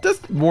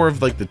 that's more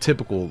of like the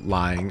typical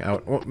lying.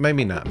 Well,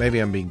 maybe not. Maybe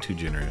I'm being too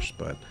generous,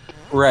 but...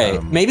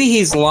 Right. Maybe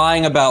he's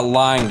lying about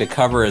lying to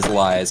cover his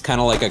lies, kind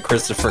of like a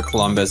Christopher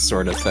Columbus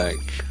sort of thing.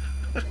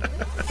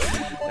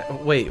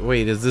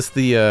 Wait, is this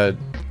the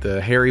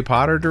Harry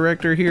Potter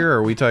director here, or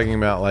are we talking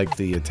about like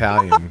the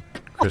Italian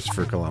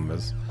Christopher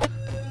Columbus?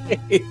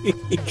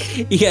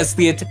 Yes,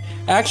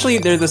 actually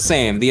they're the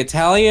same. The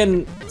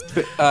Italian,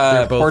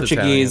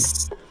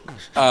 Portuguese,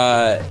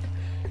 Italian.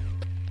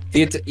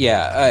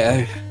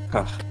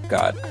 Oh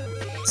God.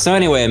 So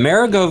anyway,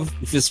 Amerigo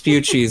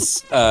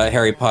Vespucci's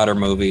Harry Potter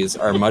movies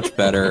are much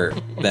better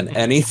than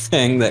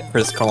anything that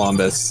Chris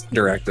Columbus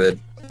directed.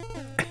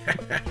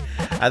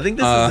 I think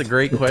this is a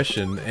great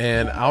question,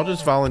 and I'll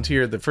just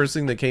volunteer. The first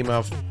thing that came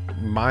off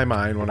my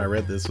mind when I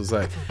read this was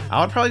like,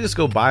 I would probably just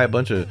go buy a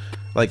bunch of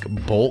like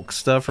bulk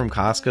stuff from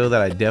Costco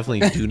that I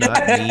definitely do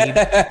not need,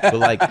 but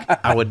like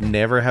I would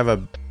never have a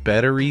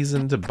better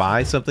reason to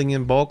buy something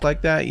in bulk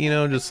like that, you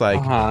know, just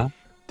like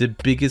the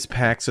biggest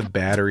packs of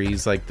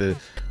batteries, like the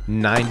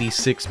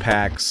 96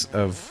 packs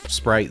of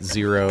Sprite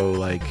Zero.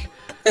 Like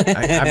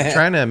I'm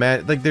trying to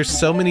imagine, like there's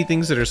so many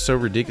things that are so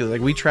ridiculous.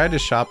 Like we tried to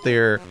shop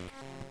there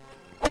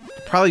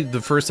probably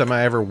the first time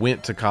I ever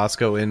went to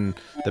Costco in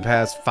the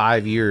past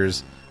 5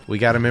 years. we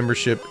got a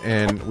membership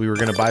and we were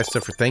going to buy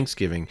stuff for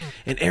Thanksgiving,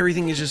 and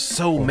everything is just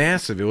so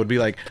massive. It would be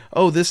like,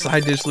 oh, this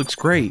side dish looks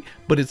great,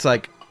 but it's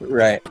like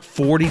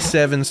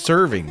 47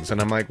 servings,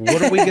 and I'm like,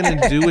 what are we going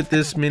to do with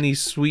this many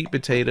sweet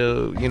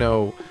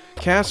potato,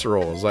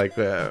 casseroles? Like,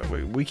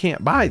 we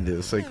can't buy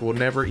this. Like, we'll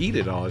never eat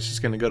it all. It's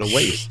just going to go to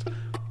waste.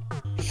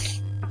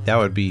 That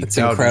would be... It's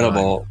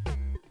incredible.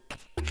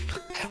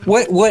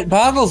 What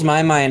boggles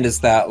my mind is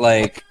that,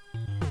 like,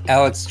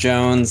 Alex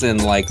Jones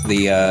and, like,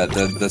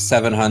 the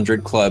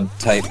 700 Club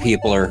type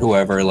people or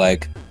whoever,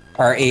 like,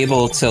 are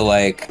able to,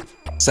 like,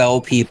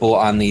 sell people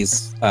on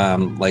these,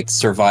 like,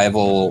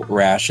 survival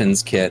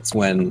rations kits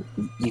when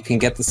you can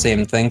get the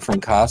same thing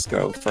from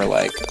Costco for,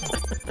 like,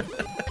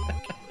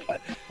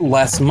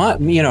 less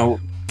money,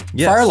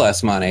 far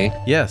less money.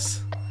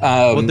 Yes.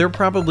 Well, they're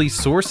probably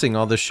sourcing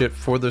all the shit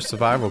for the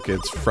survival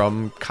kits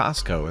from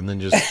Costco and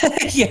then just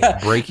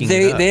breaking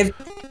it up.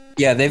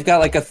 They've got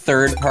like a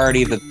third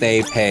party that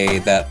they pay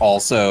that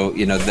also,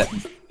 that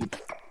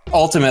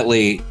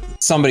ultimately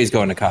somebody's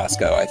going to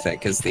Costco, I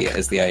think is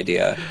the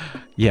idea.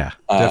 Yeah,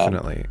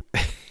 definitely.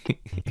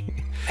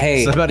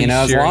 Hey, somebody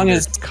as long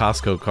as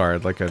Costco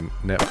card, like a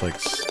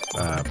Netflix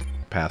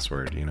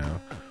password,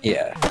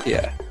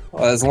 Yeah.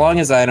 Well, as long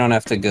as I don't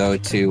have to go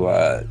to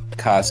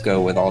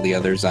Costco with all the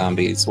other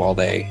zombies while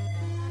they,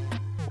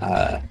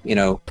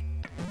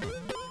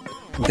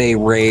 they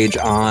rage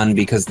on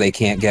because they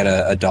can't get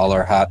a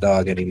 $1 hot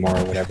dog anymore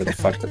or whatever the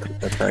fuck the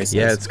price is.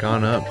 Yeah, it's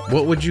gone up.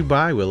 What would you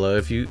buy, Willow,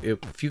 if you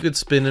could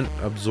spend an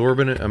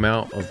absorbent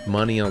amount of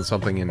money on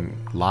something and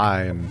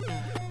lie? And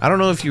I don't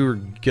know if you were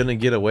gonna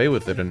get away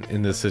with it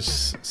in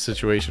this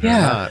situation or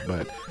not,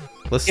 but.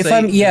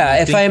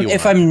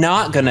 If I'm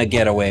not gonna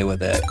get away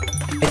with it,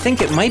 I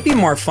think it might be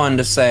more fun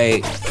to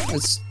say,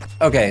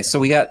 okay, so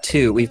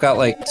we've got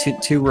like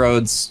two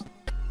roads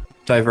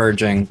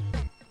diverging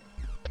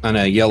on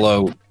a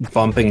yellow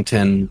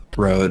Bumpington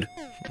road.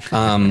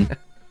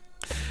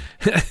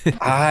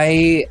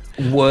 I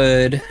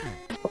would.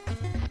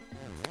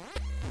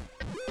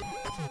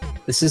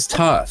 This is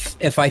tough.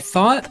 If I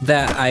thought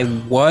that I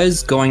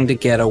was going to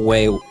get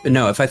away,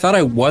 if I thought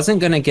I wasn't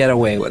gonna get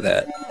away with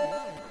it.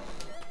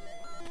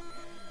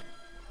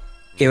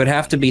 It would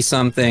have to be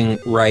something,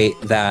 right,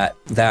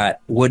 that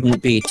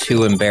wouldn't be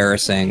too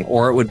embarrassing,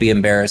 or it would be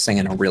embarrassing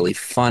in a really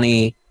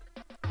funny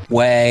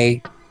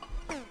way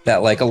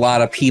that, like, a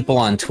lot of people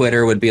on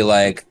Twitter would be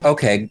like,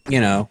 okay,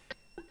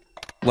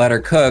 let her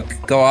cook,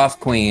 go off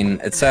queen,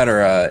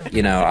 etc.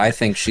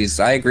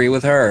 I agree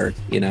with her,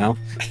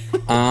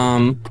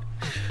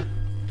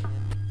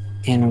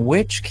 in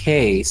which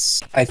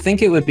case, I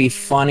think it would be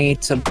funny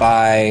to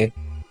buy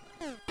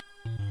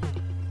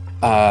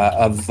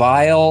a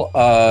vial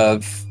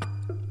of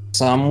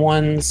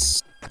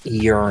someone's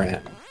urine,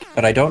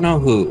 but I don't know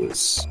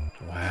whose.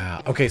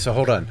 Wow. Okay, so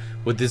hold on.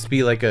 Would this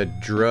be like a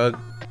drug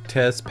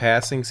test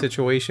passing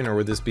situation, or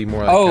would this be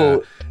more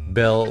like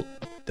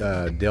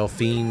a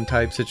Delphine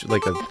type situation?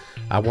 Like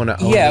I want to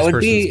own this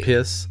person's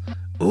piss.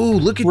 Ooh,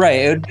 look at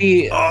it would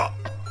be. No!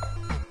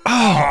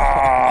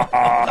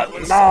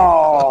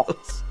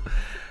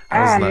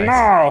 Nice.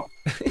 No!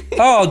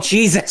 Oh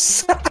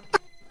Jesus!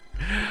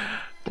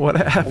 What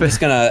happened? I'm just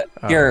gonna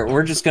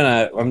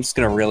I'm just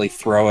gonna really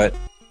throw it.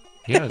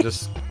 Yeah,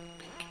 just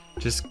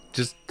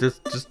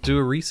do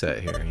a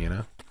reset here,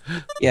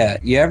 Yeah,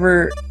 you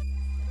ever?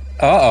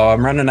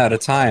 I'm running out of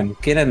time.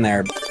 Get in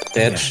there, bitch.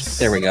 Yes.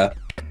 There we go.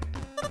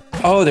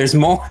 Oh, there's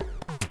more.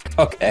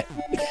 Okay.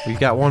 We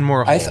got one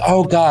more hole.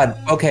 Oh God.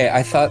 Okay,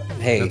 I thought.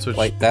 Hey,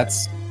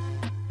 that's.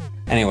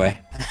 Anyway.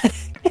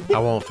 I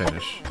won't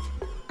finish.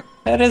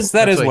 That is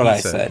what I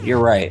said. You're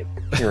right.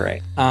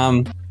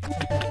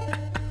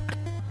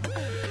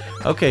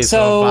 Okay,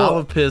 so a vial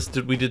of piss,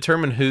 did we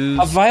determine who's...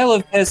 A vial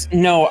of piss,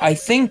 no, I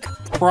think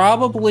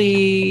probably...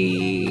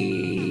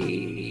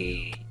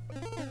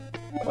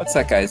 What's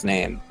that guy's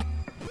name?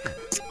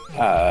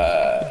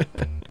 The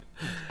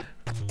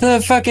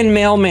fucking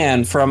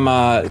mailman from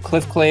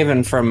Cliff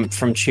Clavin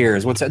from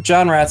Cheers. What's that?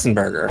 John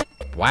Ratzenberger.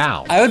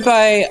 Wow. I would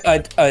buy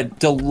a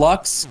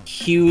deluxe,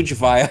 huge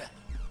vial.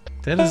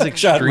 That is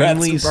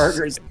extremely...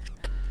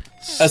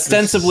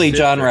 Ostensibly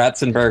John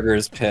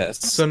Ratzenberger's piss.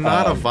 So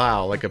not a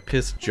vial, like a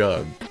piss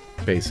jug,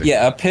 basically.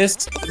 Yeah, a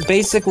piss,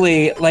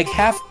 basically like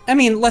half. I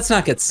mean, let's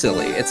not get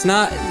silly. It's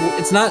not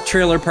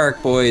Trailer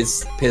Park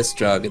Boys piss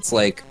jug. It's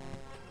like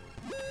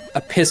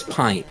a piss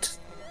pint,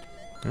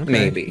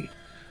 maybe.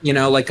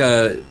 Like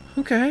a.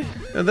 Okay,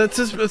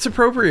 that's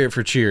appropriate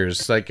for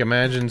Cheers. Like,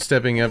 imagine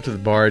stepping up to the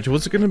barge.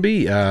 What's it gonna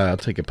be? I'll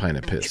take a pint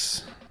of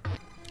piss.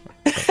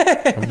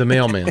 Of the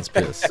mailman's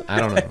piss. I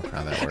don't know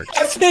how that works.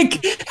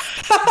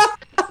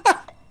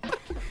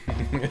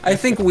 I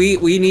think we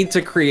need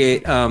to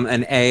create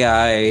an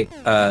AI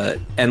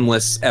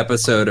endless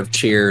episode of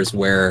Cheers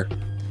where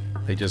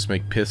they just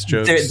make piss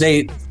jokes.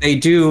 They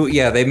do,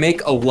 yeah. They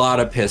make a lot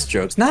of piss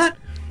jokes. Not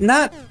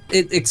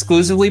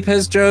exclusively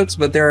piss jokes,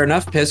 but there are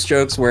enough piss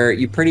jokes where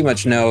you pretty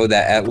much know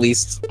that at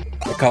least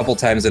a couple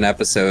times an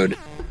episode,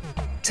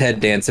 Ted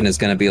Danson is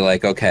going to be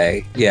like,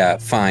 okay, yeah,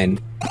 fine.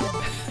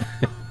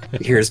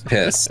 Here's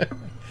piss.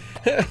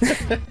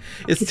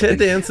 Is Ted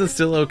Danson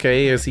still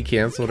okay? Is he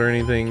canceled or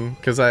anything?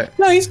 Because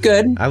no, he's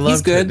good. I love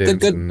he's good. Ted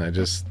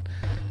Danson.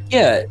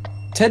 Yeah,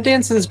 Ted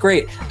Danson's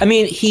great. I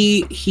mean,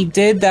 he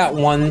did that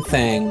one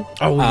thing.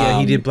 Oh yeah,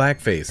 he did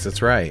blackface.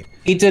 That's right.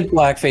 He did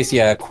blackface.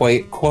 Yeah,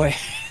 quite.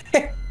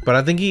 But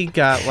I think he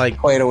got like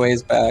quite a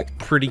ways back.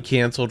 Pretty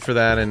canceled for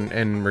that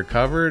and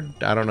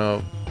recovered. I don't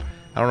know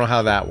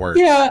how that works.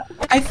 Yeah,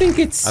 I think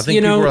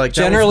people were like,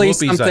 generally that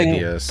was Whoopi's something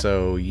idea,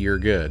 so you're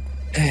good.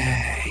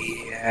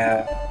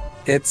 Yeah,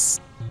 it's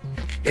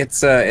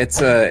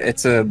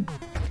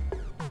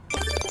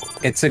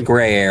a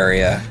gray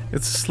area.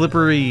 It's a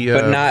slippery,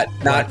 but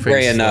not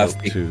gray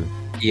enough to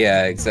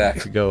yeah,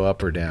 exactly, to go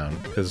up or down.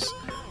 Because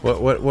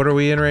what are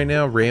we in right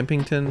now?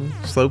 Rampington,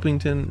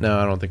 Slopington? No,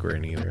 I don't think we're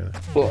in either.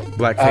 Well,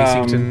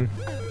 Blackfacington.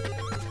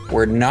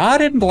 We're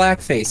not in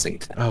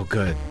Blackfacington. Oh,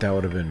 good. That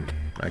would have been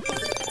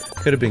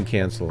could have been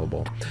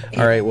cancelable.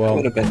 All right, well,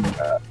 would have been.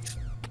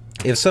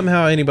 If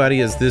somehow anybody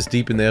is this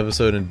deep in the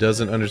episode and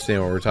doesn't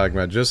understand what we're talking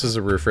about, just as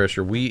a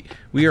refresher, we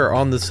are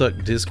on the Suck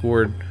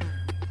Discord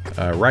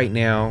right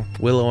now.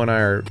 Willow and I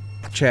are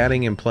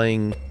chatting and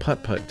playing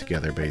putt-putt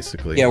together,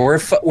 basically. Yeah,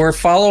 we're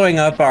following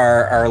up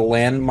our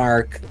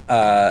landmark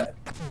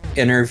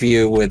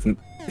interview with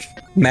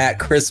Matt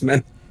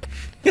Chrisman,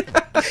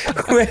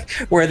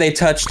 where they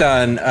touched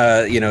on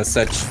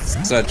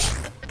such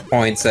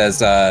points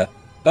as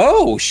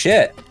oh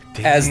shit,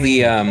 damn, as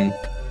the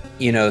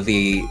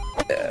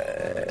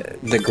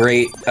the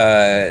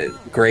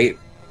great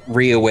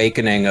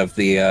reawakening of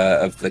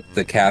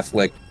the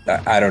Catholic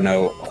I don't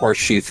know,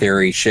 horseshoe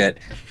theory shit.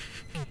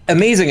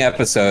 Amazing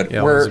episode.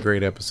 Yeah, it was a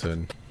great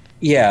episode.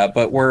 Yeah,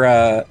 but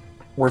we're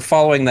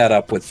following that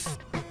up with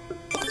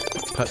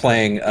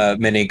playing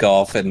mini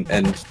golf and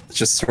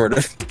just sort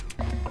of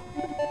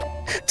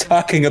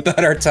talking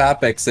about our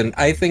topics, and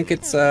I think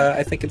it's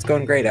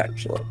going great,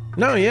 actually.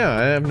 No, yeah,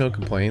 I have no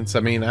complaints.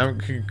 I mean,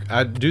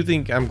 I do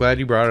think I'm glad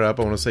you brought it up.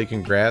 I want to say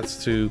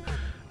congrats to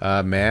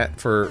Matt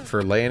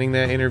for landing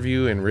that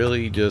interview and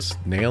really just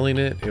nailing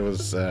it. It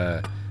was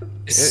it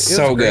was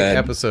a great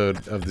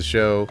episode of the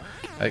show.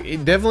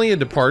 Definitely a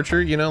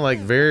departure, like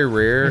very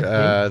rare.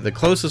 Mm-hmm. The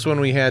closest one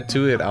we had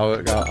to it,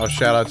 I'll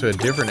shout out to a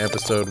different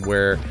episode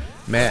where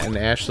Matt and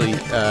Ashley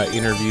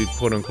interviewed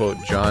quote unquote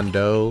John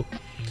Doe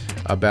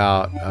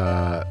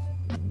about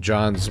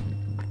John's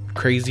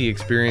crazy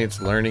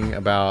experience learning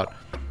about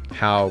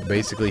how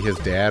basically his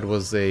dad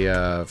was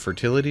a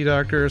fertility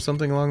doctor or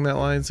something along that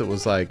lines. It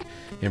was like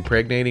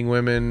impregnating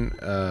women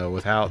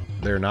without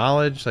their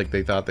knowledge, like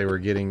they thought they were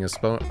getting a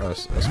sperm.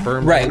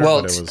 Right. Donor,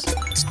 well, but it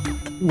was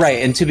right.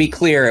 And to be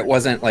clear, it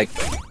wasn't like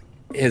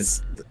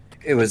his.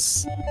 It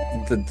was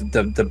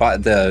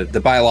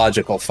the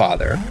biological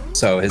father.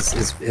 So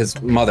his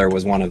mother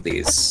was one of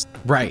these.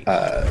 Right.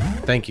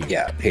 Thank you.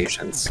 Yeah,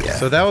 patients. Yeah.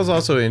 So that was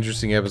also an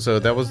interesting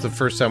episode. That was the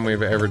first time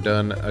we've ever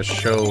done a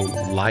show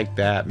like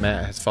that.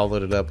 Matt has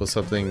followed it up with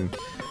something,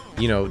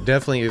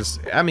 definitely is.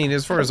 I mean,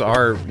 as far as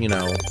our,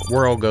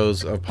 world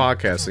goes of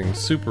podcasting,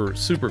 super,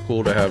 super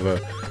cool to have a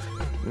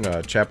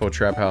Chapo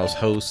Trap House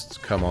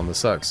host come on the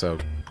Suck. So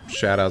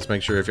shout outs.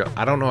 Make sure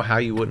I don't know how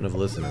you wouldn't have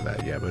listened to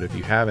that yet, but if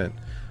you haven't,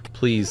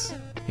 please,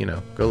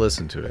 go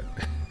listen to it.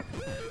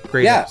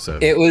 Great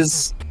episode. It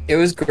was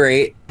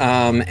great.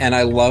 And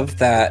I love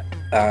that,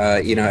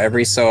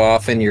 every so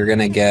often you're going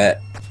to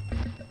get,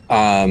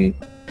 not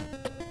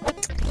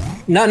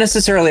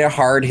necessarily a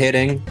hard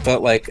hitting,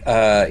 but like,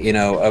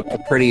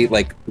 a pretty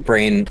like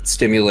brain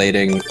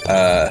stimulating,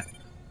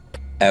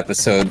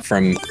 episode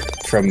from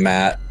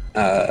Matt.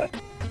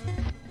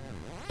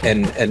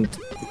 And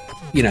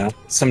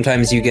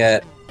sometimes you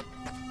get,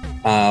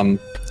 an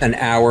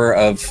hour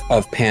of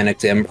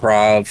panicked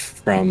improv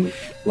from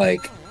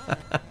like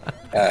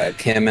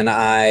Kim and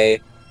I,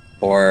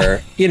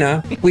 or we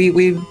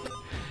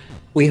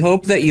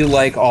hope that you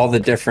like all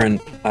the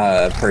different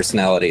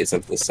personalities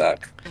of the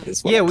Suck.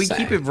 We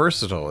keep it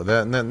versatile.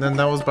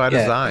 That was by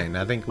design.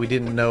 I think we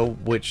didn't know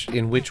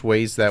in which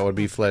ways that would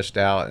be fleshed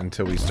out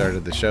until we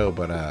started the show,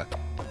 but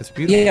it's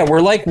beautiful. Yeah,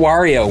 we're like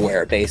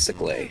WarioWare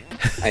basically,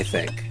 I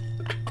think.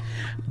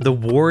 The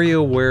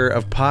WarioWare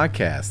of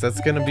podcasts.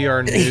 That's going to be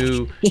our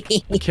new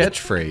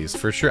catchphrase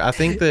for sure. I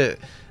think that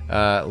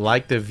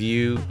like the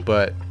view,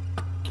 but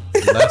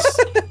less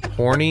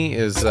horny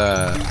is.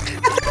 I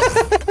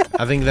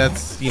think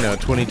that's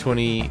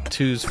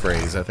 2022's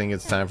phrase. I think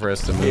it's time for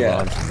us to move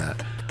on from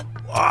that.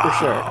 Wow. For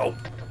sure.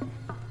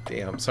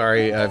 Damn.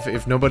 Sorry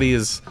if nobody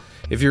is.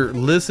 If you're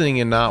listening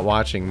and not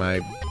watching, my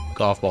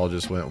golf ball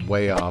just went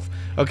way off.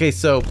 Okay,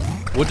 so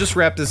we'll just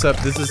wrap this up.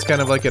 This is kind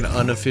of like an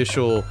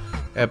unofficial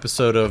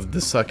episode of the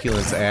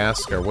Succulents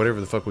Ask, or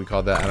whatever the fuck we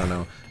call that. I don't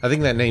know. I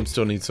think that name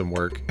still needs some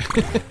work.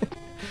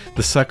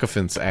 The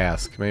Succulents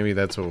Ask. Maybe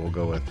that's what we'll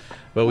go with.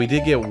 But we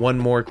did get one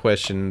more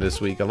question this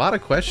week. A lot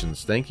of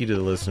questions. Thank you to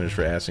the listeners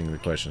for asking the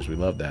questions. We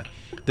love that.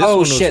 This one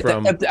was shit!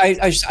 From...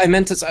 I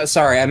meant to.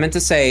 Sorry, I meant to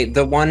say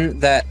the one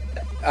that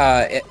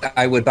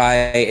I would buy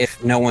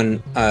if no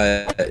one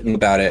knew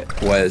about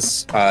it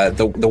was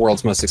the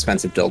world's most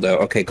expensive dildo.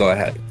 Okay, go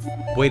ahead.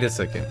 Wait a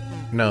second.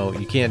 No,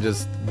 you can't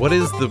just. What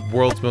is the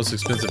world's most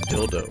expensive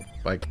dildo?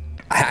 Like,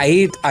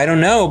 I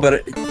don't know,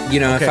 but you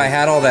know, if I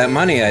had all that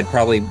money, I'd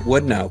probably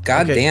would know.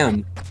 God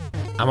damn.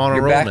 I'm on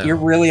a roll now. You're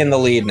really in the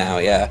lead now,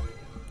 yeah.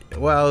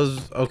 Well,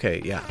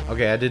 okay, yeah,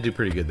 okay. I did do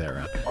pretty good that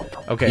round.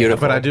 Okay,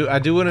 beautiful. But I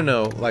do want to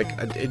know, like,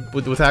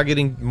 without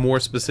getting more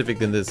specific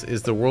than this,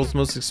 is the world's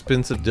most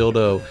expensive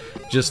dildo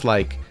just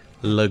like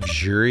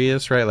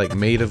luxurious, right? Like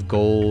made of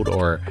gold,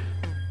 or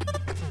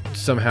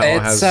somehow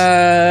has,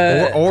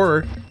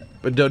 or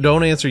but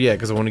don't answer yet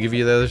because I want to give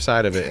you the other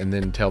side of it, and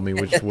then tell me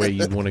which way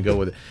you want to go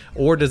with it.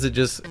 Or does it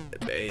just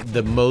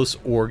the most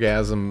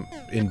orgasm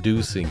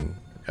inducing?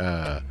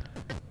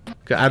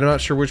 I'm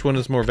not sure which one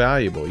is more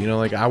valuable. You know,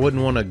 like I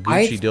wouldn't want a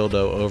Gucci dildo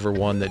over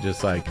one that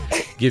just like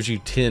gives you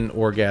 10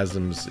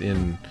 orgasms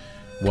in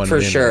 1 minute.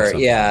 For sure,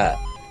 yeah.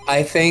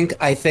 I think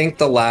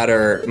the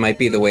latter might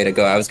be the way to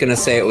go. I was gonna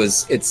say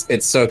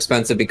it's so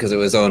expensive because it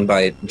was owned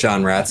by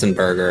John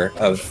Ratzenberger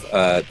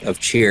of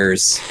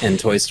Cheers and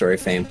Toy Story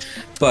fame,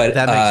 but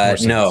that makes more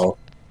sense. No,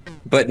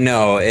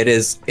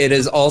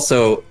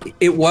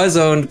 it was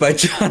owned by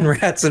John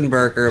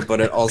Ratzenberger,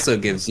 but it also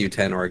gives you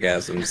 10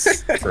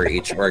 orgasms for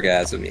each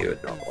orgasm you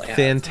would normally have.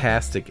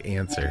 Fantastic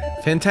answer.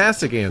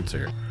 Fantastic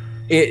answer.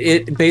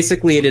 It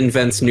basically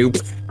invents new.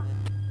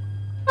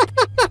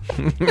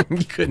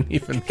 You couldn't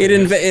even.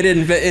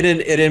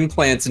 It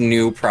implants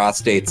new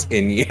prostates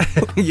in you.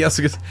 Yes,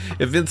 because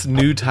it invents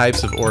new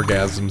types of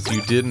orgasms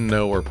you didn't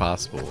know were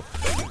possible.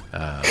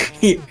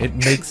 It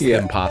makes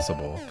them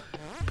possible.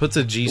 Puts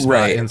a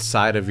G-spot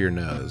inside of your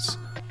nose.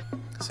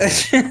 So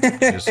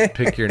just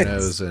pick your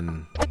nose,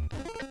 and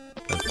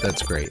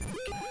that's great.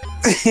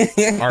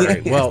 All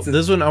right. Well,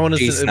 this one I want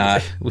to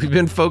say. We've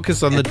been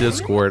focused on the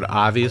Discord,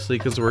 obviously,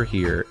 because we're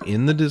here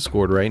in the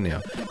Discord right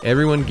now.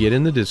 Everyone get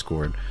in the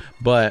Discord.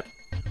 But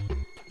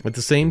at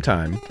the same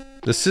time,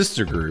 the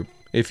sister group,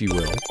 if you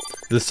will,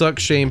 the Suck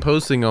Shame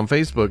Posting on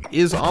Facebook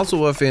is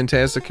also a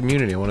fantastic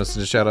community. I want us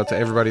to shout out to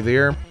everybody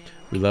there.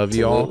 We love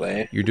you all.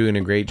 You're doing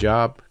a great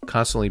job,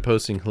 constantly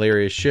posting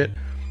hilarious shit.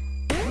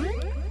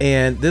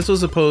 And this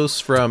was a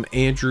post from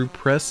Andrew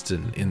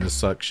Preston in the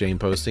Suck Shame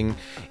Posting.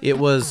 It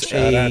was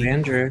Shout out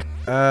Andrew.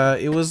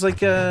 It was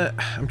like a.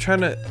 I'm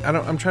trying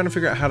to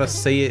figure out how to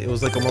say it. It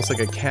was like almost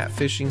like a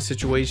catfishing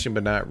situation,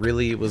 but not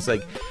really. It was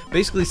like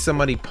basically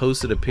somebody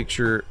posted a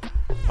picture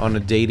on a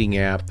dating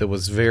app that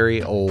was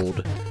very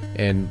old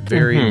and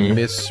very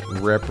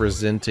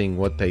misrepresenting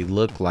what they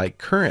look like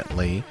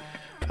currently.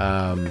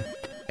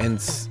 And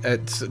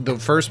the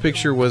first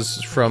picture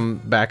was from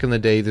back in the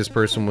day. This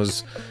person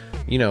was,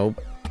 you know,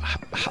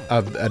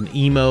 an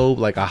emo,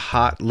 like a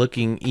hot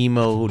looking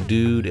emo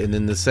dude. And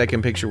then the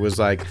second picture was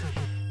like,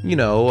 you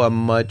know, a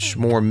much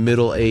more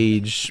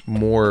middle-aged,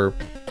 more,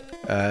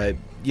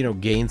 you know,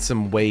 gained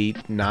some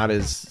weight, not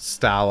as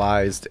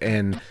stylized.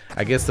 And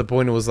I guess the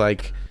point was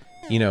like,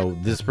 you know,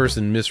 this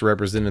person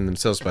misrepresented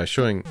themselves by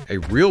showing a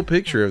real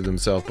picture of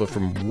themselves, but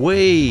from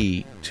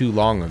way too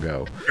long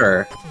ago.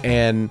 Sure.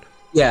 And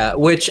yeah,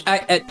 which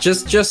I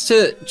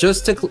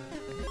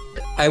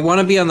want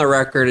to be on the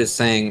record as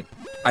saying,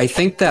 I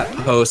think that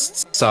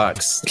post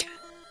sucks.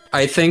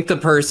 I think the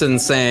person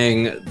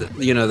saying,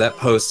 you know, that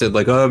posted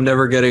like, oh, I'm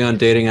never getting on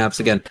dating apps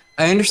again.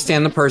 I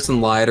understand the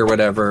person lied or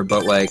whatever,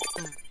 but like,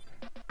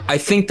 I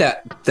think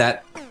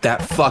that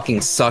fucking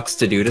sucks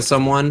to do to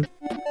someone.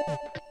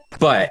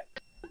 But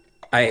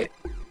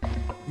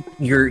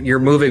you're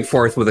moving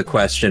forth with a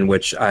question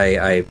which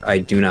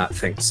I do not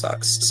think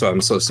sucks. So I'm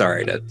so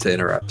sorry to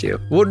interrupt you.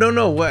 Well,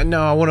 no.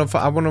 I want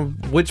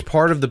to. Which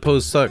part of the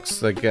post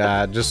sucks? Like,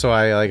 just so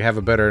I like have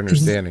a better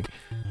understanding.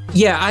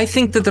 Yeah, I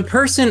think that the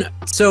person.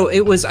 So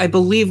it was, I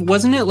believe,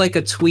 wasn't it like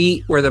a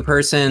tweet where the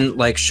person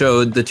like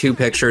showed the two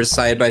pictures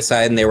side by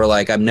side and they were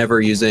like, I'm never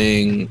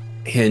using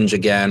Hinge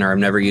again, or I'm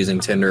never using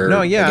Tinder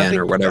again,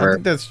 or whatever. I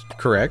think that's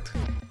correct.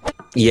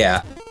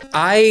 Yeah,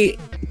 I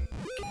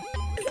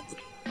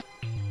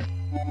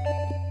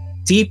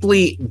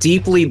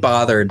deeply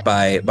bothered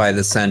by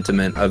the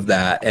sentiment of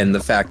that and the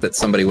fact that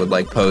somebody would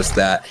like post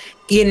that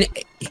in.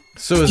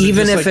 So is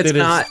even if it's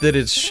not that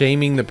it's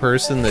shaming the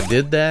person that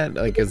did that,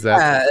 like, is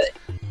that?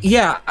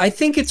 Yeah, I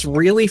think it's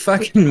really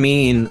fucking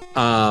mean.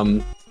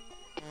 And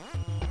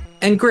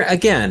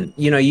again,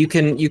 you know, you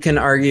can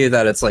argue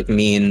that it's like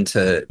mean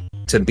to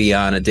be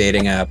on a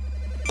dating app,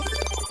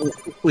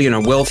 you know,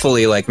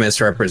 willfully like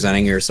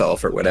misrepresenting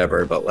yourself or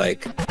whatever, but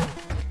like.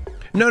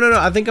 No.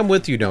 I think I'm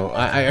with you. No,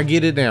 I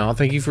get it now.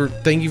 Thank you for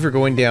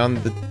going down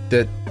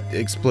that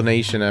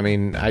explanation. I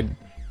mean,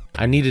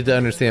 I needed to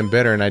understand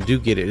better, and I do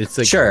get it. It's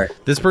like, sure,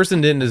 this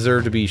person didn't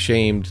deserve to be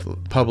shamed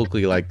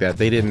publicly like that.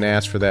 They didn't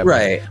ask for that,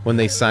 right? When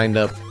they signed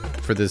up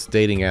for this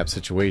dating app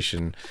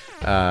situation,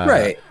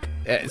 right?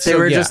 They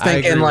were just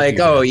thinking like,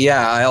 oh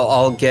yeah,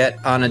 I'll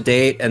get on a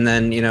date, and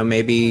then, you know,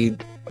 maybe,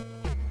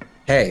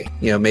 hey,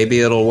 you know, maybe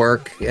it'll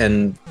work,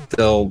 and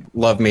they'll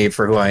love me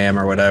for who I am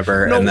or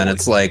whatever. No. And then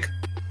it's like,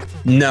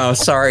 no,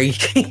 sorry,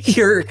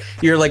 you're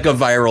like a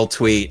viral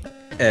tweet.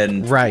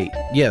 And right,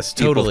 yes,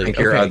 totally. Think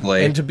you're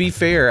ugly. And to be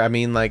fair, I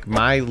mean, like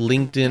my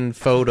LinkedIn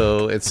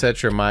photo,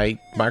 etc., my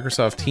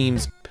Microsoft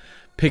Teams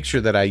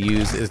picture that I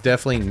use is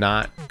definitely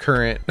not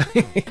current.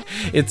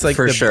 It's like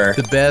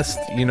the best,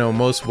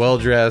 most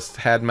well-dressed,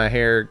 had my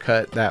hair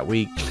cut that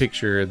week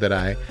picture that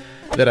I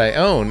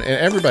own, and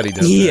everybody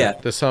does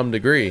that to some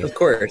degree. Of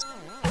course.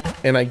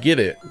 And I get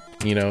it.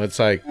 It's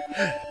like,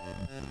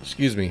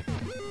 excuse me.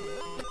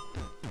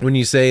 When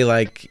you say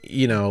like,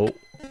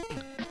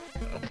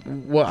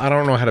 well, I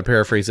don't know how to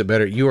paraphrase it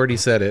better. You already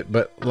said it,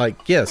 but like,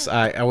 yes,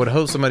 I would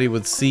hope somebody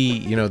would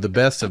see, the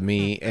best of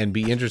me and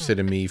be interested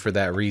in me for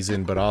that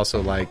reason, but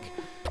also like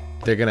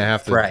they're going to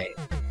have to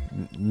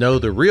know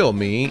the real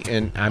me,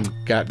 and I'm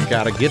got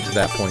to get to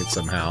that point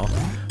somehow.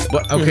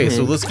 But okay,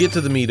 so let's get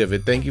to the meat of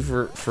it. Thank you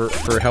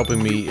for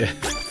helping me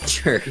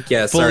sure.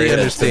 Yeah, fully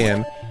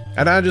understand.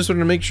 And I just wanted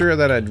to make sure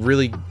that I'd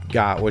really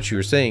got what you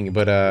were saying.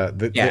 But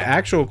the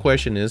actual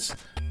question is,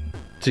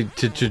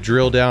 to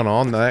drill down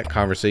on that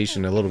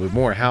conversation a little bit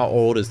more, how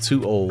old is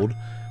too old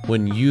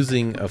when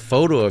using a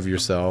photo of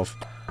yourself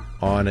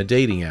on a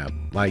dating app?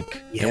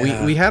 Like,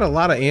 and we had a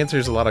lot of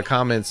answers, a lot of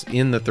comments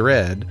in the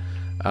thread.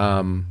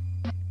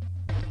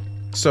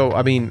 So,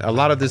 I mean, a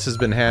lot of this has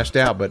been hashed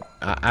out, but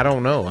I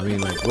don't know. I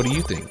mean, like, what do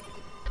you think?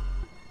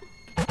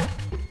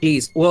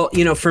 Jeez. Well,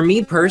 for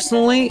me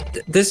personally,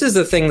 this is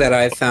the thing that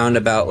I found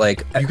about,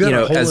 like, you got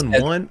a hole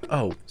in one?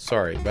 Oh,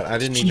 sorry, but I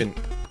didn't even...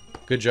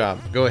 Good job.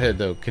 Go ahead,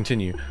 though.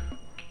 Continue.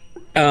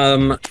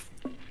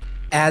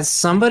 As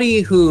somebody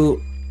who...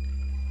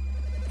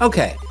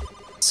 Okay.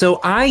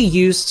 So I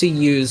used to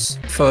use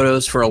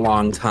photos for a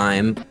long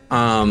time.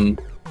 And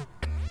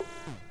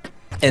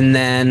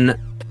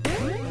then,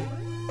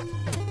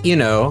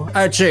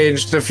 I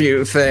changed a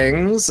few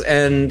things.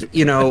 And,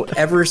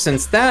 ever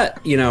since that,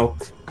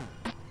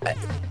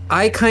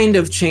 I kind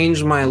of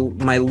changed my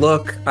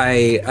look.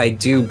 I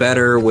do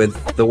better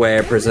with the way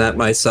I present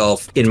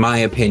myself, in my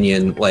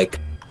opinion. Like,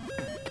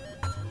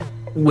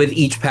 with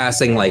each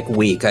passing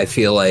week, I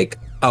feel like,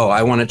 oh,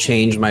 I want to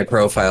change my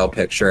profile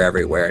picture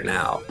everywhere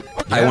now.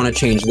 Yeah. I want to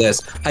change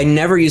this. I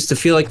never used to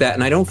feel like that,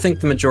 and I don't think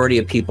the majority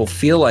of people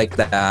feel like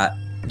that.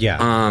 Yeah.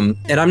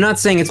 And I'm not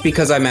saying it's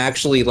because I'm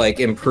actually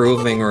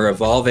improving or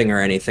evolving or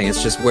anything.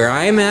 It's just where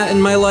I'm at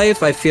in my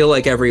life. I feel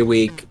like every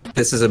week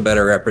this is a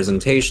better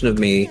representation of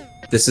me.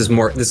 This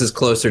is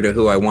closer to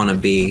who I want to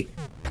be,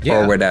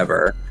 or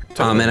whatever.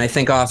 Totally. And I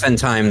think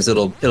oftentimes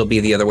it'll be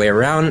the other way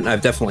around.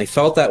 I've definitely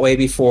felt that way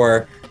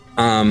before.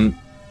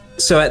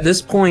 So at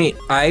this point,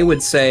 I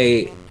would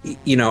say,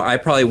 I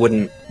probably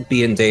wouldn't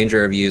be in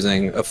danger of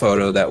using a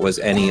photo that was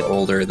any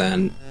older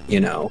than,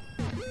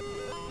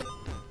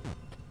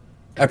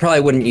 I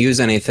probably wouldn't use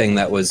anything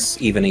that was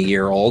even a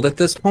year old at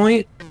this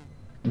point.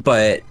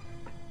 But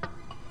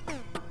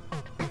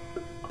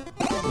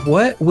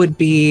what would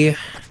be...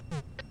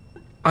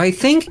 I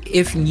think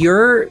if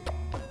you're...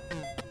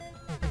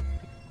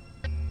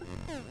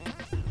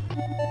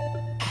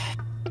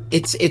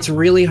 It's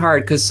really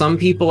hard because some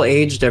people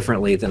age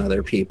differently than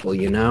other people,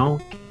 And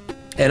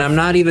I'm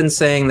not even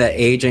saying that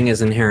aging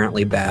is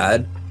inherently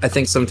bad. I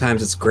think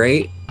sometimes it's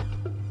great.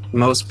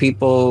 Most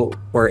people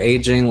were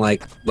aging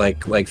like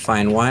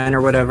fine wine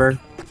or whatever.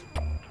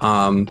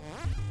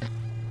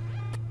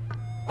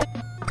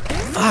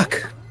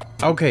 Fuck.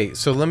 Okay,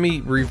 so let me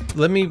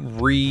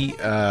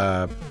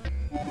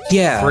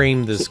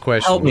frame this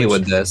question. Help me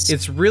with this.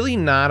 It's really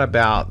not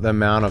about the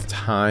amount of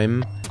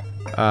time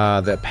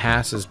that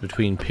passes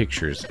between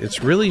pictures.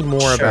 It's really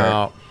more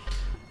about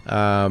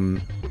how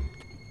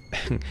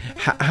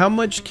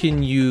much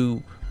can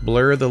you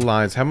blur the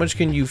lines? How much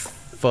can you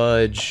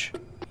fudge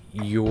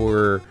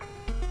your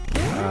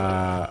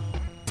how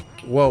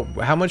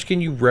much can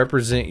you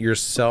represent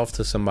yourself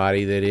to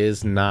somebody that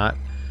is not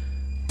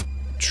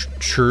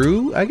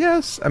true, I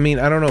guess? I mean,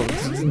 I don't know.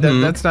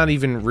 That's not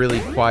even really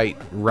quite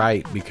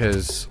right,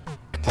 because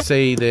to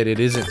say that it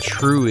isn't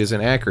true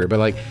isn't accurate,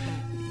 but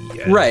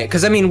right,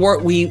 because I mean,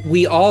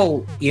 we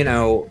all,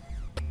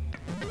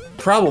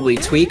 probably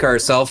tweak our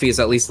selfies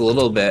at least a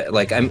little bit.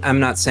 I'm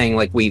not saying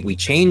we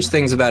change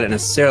things about it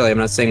necessarily. I'm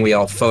not saying we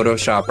all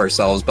Photoshop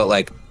ourselves, but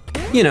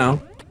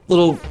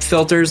little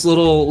filters,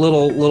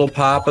 little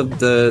pop of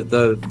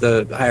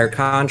the higher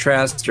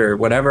contrast or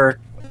whatever,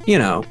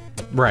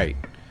 Right.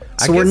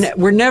 So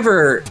we're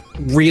never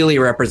really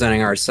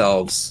representing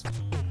ourselves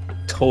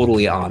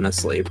totally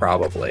honestly,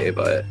 probably,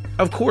 but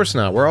of course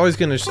not. We're always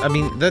gonna. I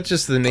mean, that's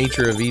just the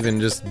nature of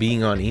even just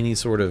being on any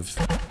sort of,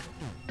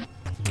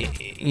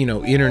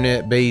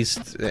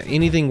 internet-based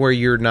anything where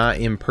you're not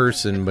in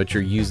person, but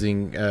you're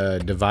using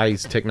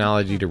device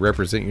technology to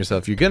represent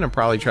yourself. You're gonna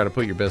probably try to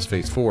put your best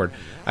face forward.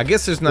 I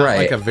guess there's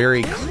not a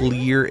very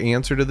clear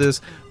answer to this,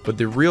 but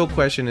the real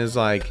question is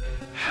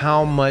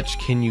how much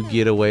can you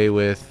get away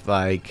with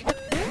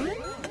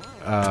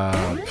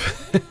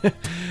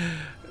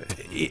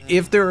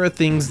if there are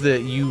things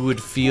that you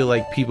would feel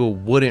like people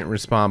wouldn't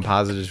respond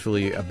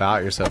positively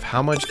about yourself,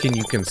 how much can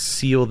you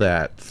conceal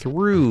that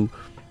through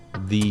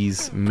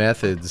these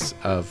methods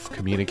of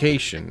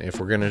communication? If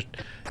we're gonna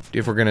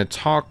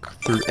talk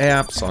through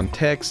apps on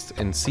text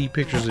and see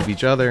pictures of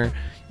each other,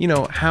 you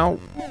know, how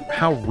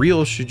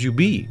real should you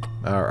be,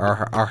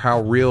 or how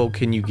real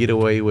can you get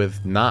away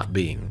with not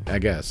being? I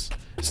guess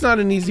it's not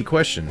an easy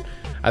question.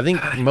 I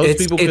think most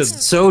people could.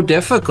 It's so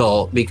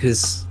difficult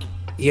because,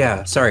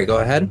 yeah. Sorry, go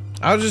ahead.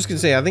 I was just gonna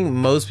say, I think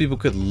most people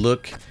could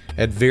look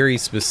at very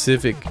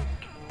specific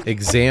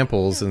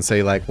examples and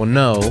say like, well,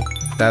 no,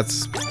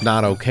 that's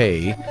not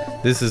okay.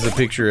 This is a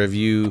picture of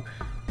you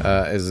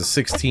as a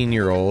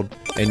 16-year-old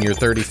and you're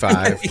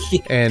 35.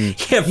 And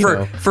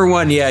for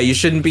one, yeah, you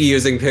shouldn't be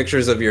using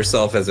pictures of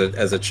yourself as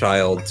a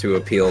child to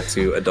appeal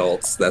to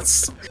adults.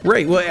 That's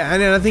right. Well,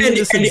 and I think in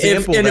this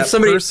example, that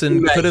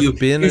person could have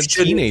been a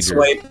teenager.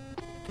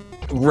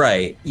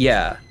 Right.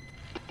 Yeah.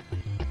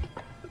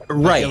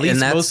 Right. At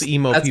least and most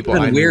emo people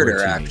I know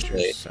weirder,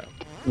 actually. So.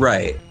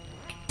 Right.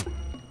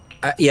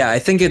 Yeah, I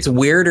think it's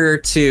weirder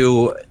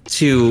to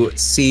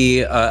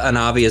see an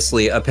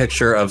obviously a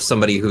picture of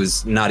somebody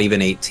who's not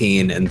even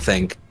 18 and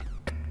think,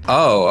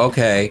 oh,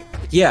 okay,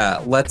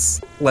 yeah, let's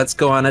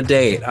go on a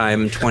date.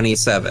 I'm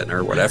 27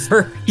 or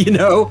whatever, you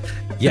know?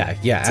 Yeah,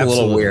 it's absolutely. A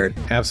little weird.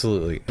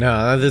 Absolutely.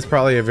 No, that's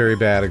probably a very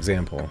bad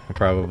example.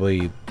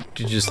 Probably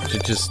just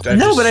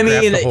no, but I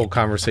mean the whole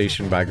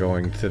conversation by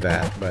going to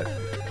that. But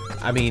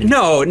I mean,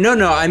 no.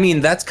 I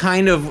mean, that's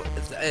kind of.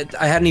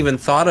 I hadn't even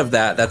thought of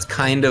that. That's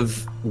kind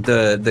of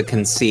the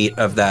conceit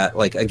of that.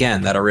 Like,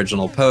 again, that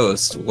original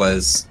post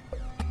was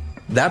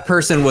that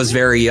person was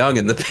very young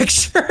in the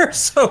picture.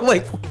 So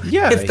like,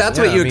 yeah, if that's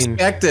what you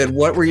expected,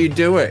 what were you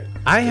doing?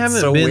 I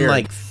haven't been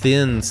like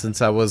thin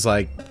since I was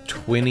like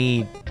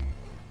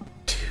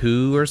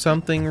 22 or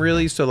something,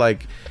 really. So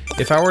like,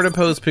 if I were to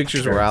post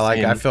pictures where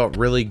I felt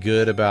really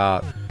good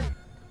about,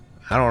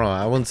 I don't know,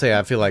 I wouldn't say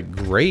I feel like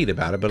great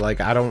about it, but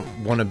like I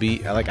don't want to be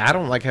like, I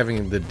don't like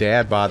having the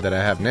dad bod that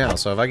I have now.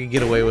 So if I could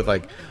get away with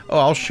like, oh,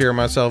 I'll share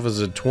myself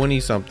as a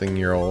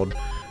 20-something-year-old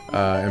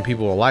and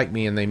people will like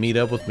me and they meet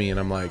up with me and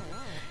I'm like,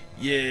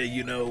 yeah,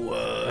 you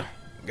know,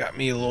 got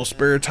me a little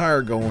spare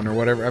tire going or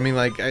whatever. I mean,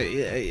 like,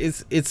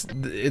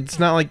 it's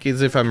not like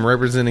as if I'm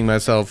representing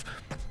myself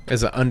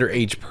as an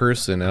underage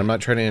person and I'm not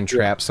trying to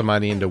entrap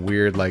somebody into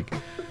weird like,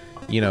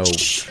 you know,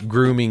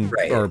 grooming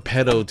or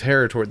pedo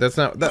territory.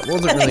 That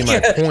wasn't really my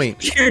point.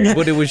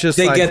 But it was just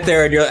they like, get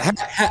there and you're like,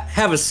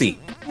 have a seat.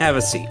 Have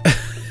a seat.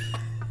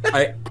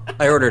 I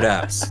ordered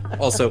apps.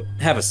 Also,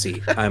 have a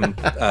seat. I'm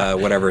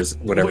whatever's.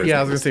 Well, yeah,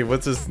 I was gonna say,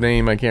 what's his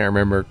name? I can't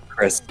remember.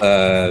 Chris.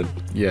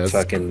 Yes.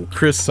 Fucking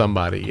Chris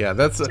somebody. Yeah,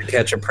 that's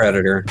Catch a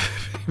Predator.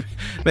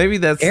 Maybe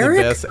that's Eric?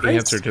 The best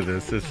answer to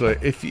this. It's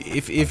like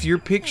if your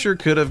picture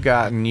could have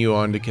gotten you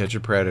on To Catch a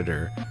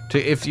Predator,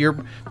 if your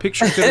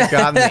picture could have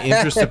gotten the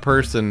interested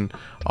person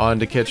on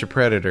To Catch a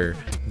Predator,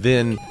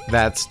 then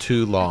that's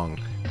too long.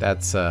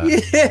 That's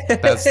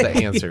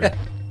the answer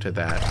to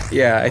that.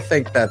 Yeah, I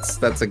think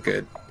that's a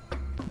good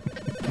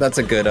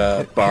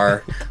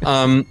bar.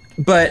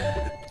 But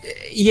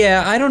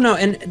yeah, I don't know.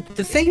 And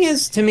the thing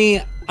is, to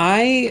me,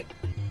 I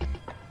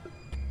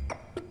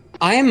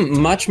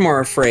am much more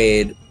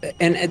afraid,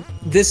 and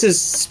this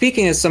is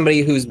speaking as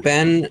somebody who's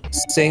been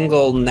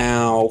single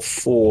now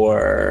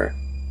for...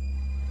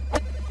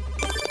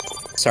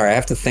 Sorry, I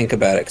have to think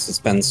about it because it's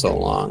been so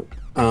long.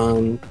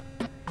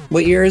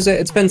 What year is it?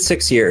 It's been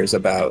 6 years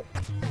about,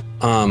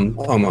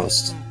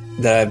 almost,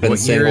 that I've been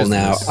single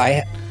now.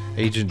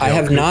 Agent I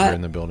have not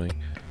in the building.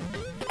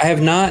 I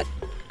have not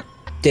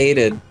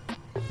dated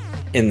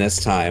in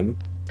this time.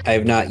 I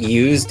have not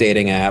used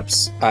dating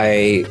apps.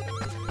 I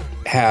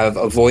have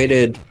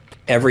avoided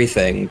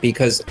everything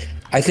because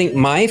I think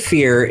my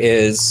fear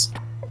is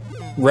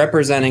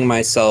representing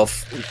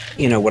myself,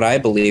 you know, what I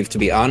believe to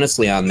be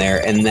honestly on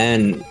there, and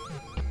then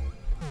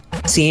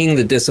seeing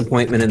the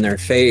disappointment in their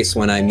face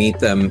when I meet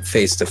them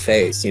face to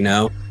face, you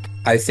know?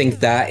 I think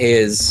that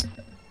is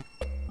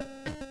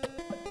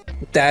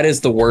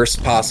the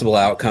worst possible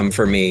outcome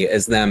for me,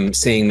 is them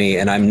seeing me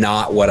and I'm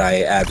not what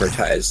I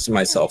advertised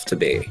myself to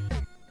be.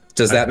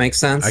 Does that make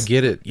sense? I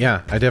get it.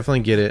 Yeah, I definitely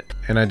get it.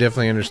 And I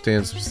definitely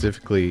understand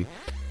specifically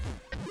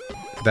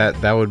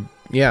that would,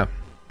 yeah.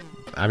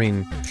 I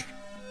mean,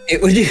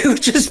 it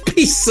would just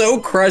be so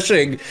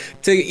crushing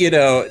to, you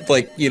know,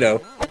 like, you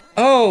know,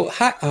 oh,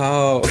 hi,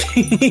 oh,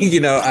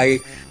 you know,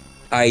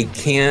 I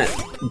can't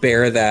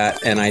bear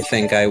that. And I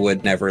think I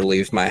would never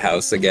leave my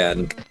house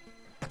again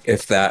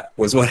if that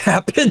was what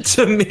happened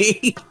to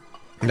me.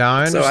 No,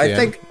 I understand. So I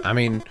think, I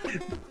mean,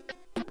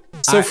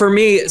 for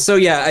me,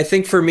 I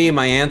think for me,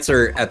 my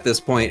answer at this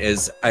point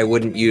is I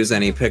wouldn't use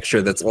any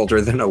picture that's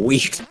older than a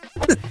week.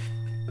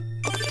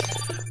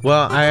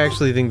 Well, I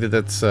actually think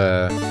that's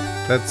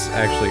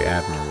actually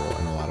admirable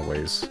in a lot of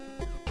ways.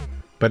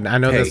 But I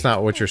know that's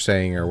not what you're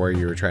saying or where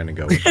you were trying to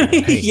go with that.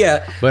 Hey.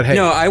 Yeah. But hey.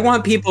 No, I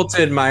want people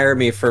to admire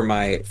me for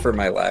my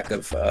lack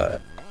of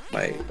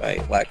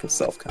my lack of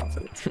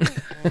self-confidence.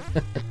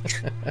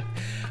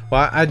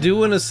 Well, I do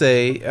want to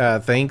say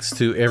thanks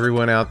to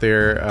everyone out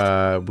there.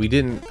 I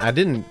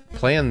didn't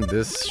plan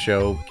this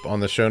show on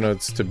the show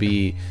notes to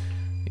be,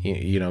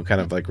 you know,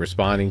 kind of like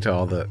responding to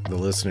all the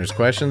listeners'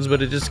 questions,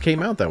 but it just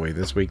came out that way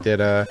this week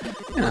that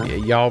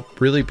y'all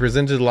really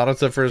presented a lot of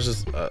stuff for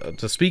us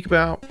to speak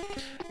about.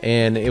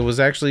 and it was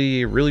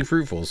actually really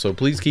fruitful. So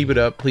please keep it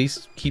up.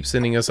 Please keep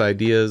sending us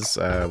ideas.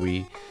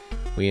 We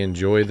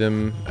enjoy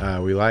them.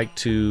 We like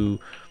to,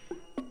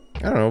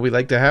 I don't know, we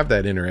like to have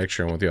that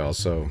interaction with y'all.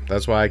 So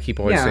that's why I keep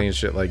always saying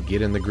shit like,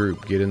 get in the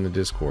group, get in the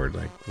Discord.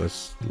 Like,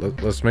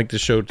 let's make the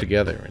show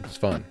together. It's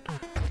fun.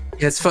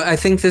 Yeah, it's fun. I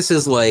think this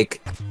is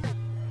like,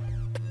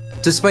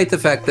 despite the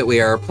fact that we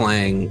are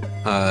playing,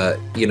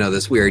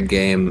 this weird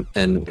game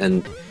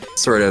and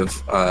sort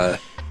of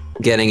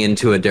getting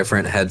into a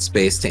different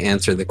headspace to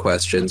answer the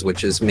questions,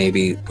 which is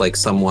maybe like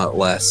somewhat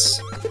less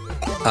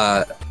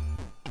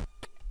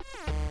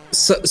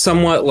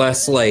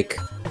like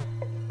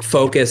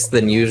focused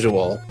than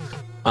usual.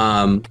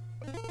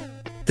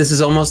 This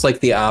is almost like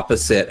the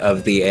opposite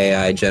of the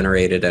AI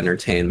generated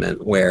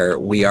entertainment, where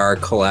we are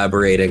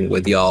collaborating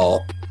with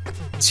y'all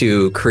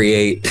to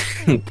create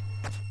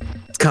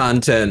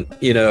content,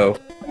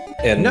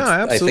 and no,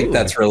 absolutely. I think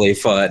that's really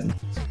fun.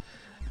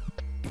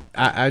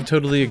 I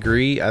totally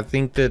agree. I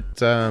think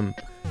that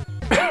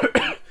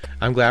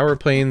I'm glad we're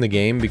playing the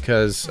game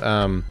because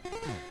I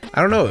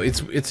don't know.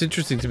 It's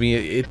interesting to me.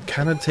 It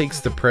kind of takes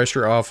the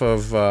pressure off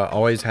of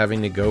always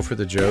having to go for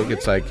the joke.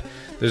 It's like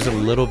there's a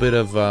little bit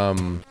of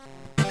I'm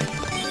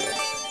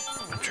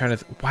trying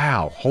to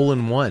wow, hole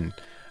in one.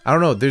 I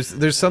don't know.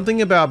 There's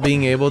something about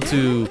being able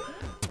to.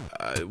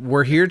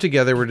 We're here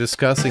together. We're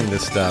discussing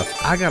this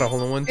stuff. I got a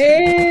hole in one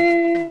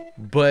too.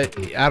 But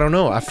I don't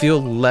know. I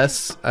feel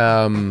less.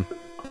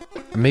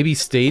 Maybe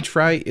stage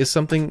fright is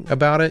something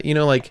about it,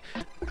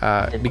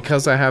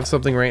 because I have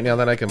something right now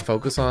that I can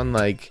focus on,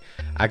 like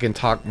I can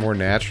talk more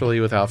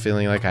naturally without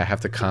feeling like I have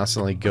to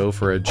constantly go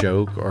for a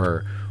joke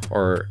or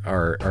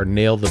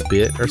nail the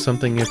bit or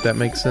something, if that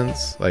makes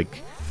sense.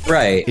 Like,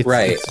 right.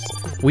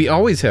 We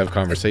always have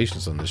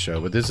conversations on the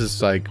show, but this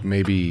is like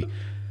maybe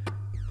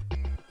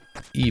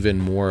even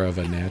more of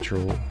a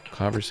natural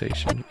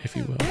conversation, if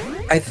you will.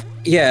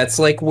 It's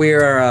like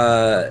we're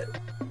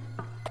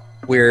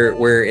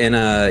in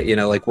a,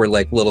 we're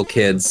like little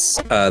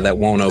kids that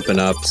won't open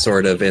up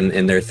sort of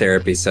in their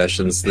therapy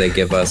sessions. They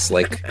give us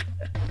like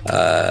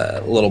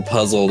a little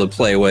puzzle to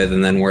play with,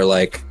 and then we're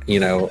like,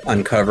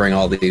 uncovering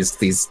all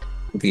these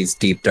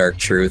deep dark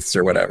truths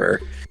or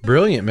whatever.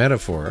 Brilliant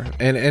metaphor.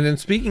 And then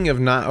speaking of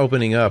not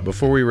opening up,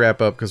 before we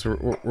wrap up, because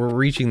we're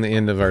reaching the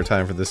end of our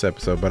time for this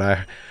episode, but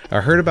I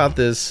heard about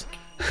this.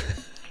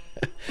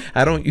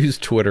 I don't use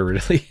Twitter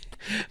really.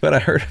 But I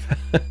heard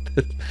about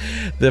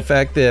the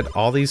fact that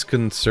all these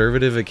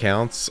conservative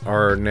accounts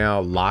are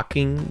now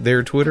locking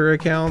their Twitter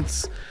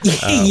accounts.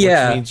 Which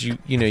means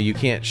you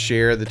can't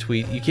share the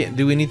tweet, you can't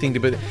do anything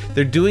but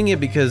they're doing it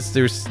because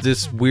there's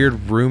this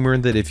weird rumor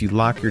that if you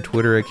lock your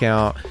Twitter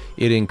account,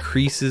 it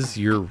increases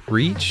your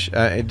reach.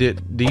 Do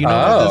you know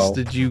about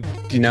this?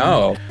 Did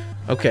no.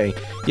 Okay,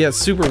 yeah, it's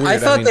super weird. I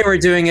thought they were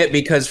doing it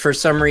because for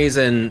some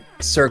reason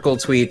circle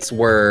tweets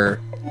were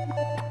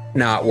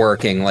not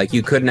working. Like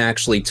you couldn't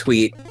actually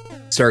tweet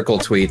circle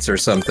tweets or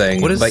something,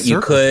 but you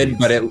could. Tweets?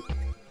 But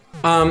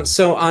it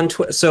so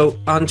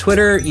on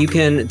Twitter you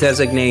can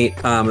designate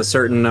a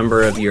certain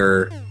number of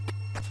your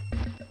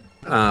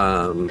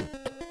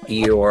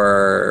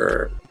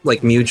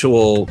like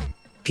mutual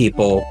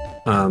people,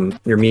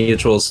 your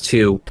mutuals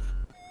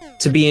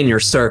to be in your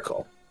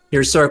circle.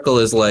 Your circle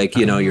is like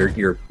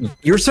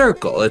your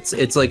circle.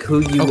 It's like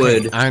who you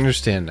would. I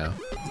understand now.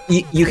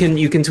 You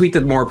can tweet the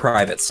more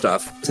private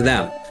stuff to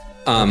them.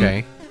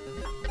 Okay.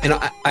 And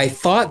I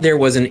thought there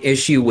was an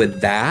issue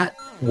with that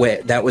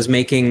was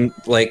making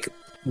like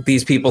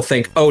these people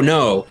think, oh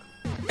no,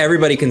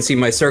 everybody can see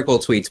my circle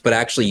tweets, but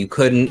actually you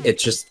couldn't. It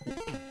just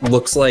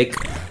looks like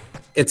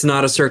it's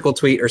not a circle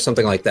tweet or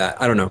something like that.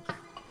 I don't know.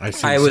 I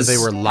see. I was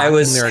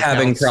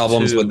having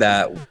problems with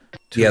that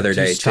the other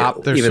day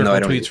stop their even though I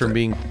don't tweets from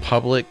being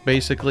public,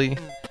 basically.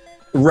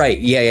 Right.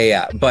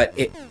 Yeah. But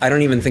I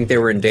don't even think they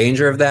were in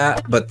danger of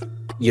that. But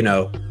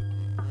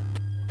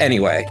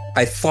anyway,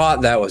 I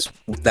thought that was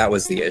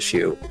the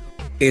issue.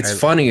 It's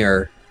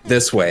funnier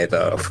this way,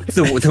 though,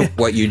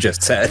 what you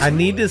just said. I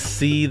need to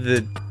see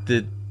the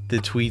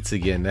tweets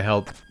again to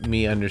help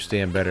me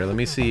understand better. Let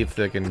me see if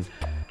I can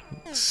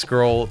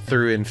scroll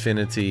through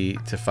infinity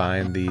to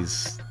find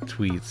these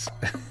tweets.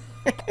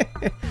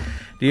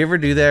 Do you ever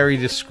do that, or you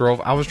just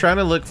scroll? I was trying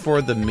to look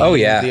for the meme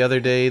the other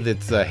day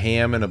that's a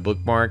ham and a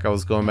bookmark. I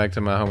was going back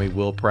to my homie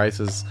Will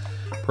Price's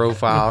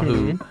profile,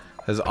 who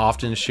has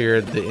often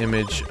shared the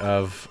image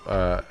of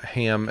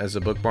ham as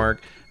a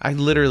bookmark. I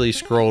literally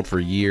scrolled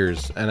for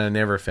years and I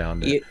never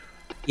found it.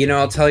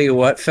 I'll tell you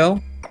what, Phil.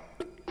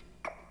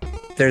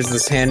 There's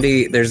this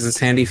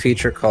handy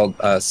feature called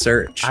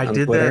search. I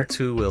did Twitter. that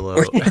too,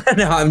 Willow.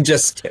 No, I'm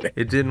just kidding.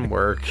 It didn't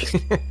work.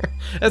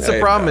 That's the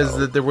problem, is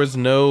that there was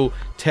no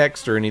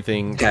text or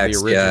anything for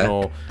the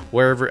original. Yeah.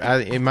 Wherever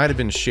it might have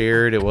been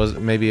shared, it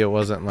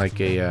wasn't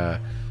like a.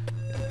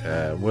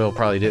 Will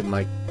probably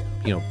didn't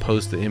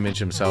post the image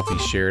himself. He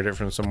shared it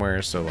from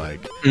somewhere. So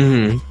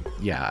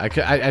yeah,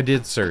 I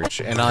did search,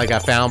 and I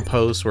found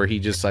posts where he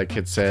just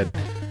had said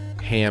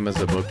ham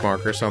as a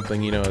bookmark or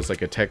something, as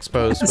like a text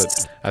post,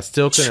 but I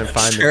still couldn't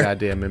find the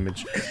goddamn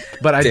image.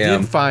 But I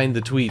did find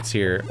the tweets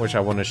here, which I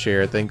want to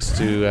share thanks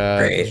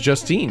to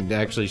Justine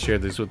actually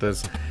shared this with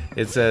us.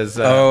 It says,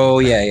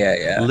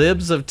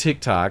 Libs of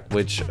TikTok,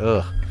 which,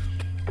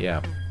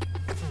 yeah.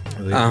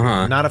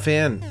 Not a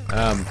fan.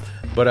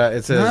 But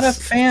it says, not a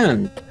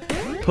fan.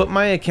 Put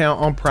my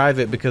account on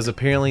private because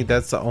apparently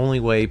that's the only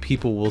way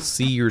people will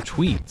see your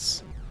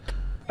tweets.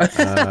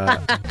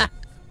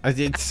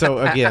 So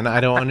again,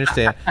 I don't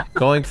understand.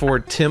 Going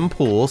forward, Tim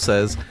Pool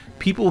says,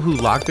 people who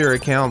lock their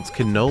accounts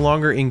can no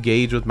longer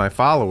engage with my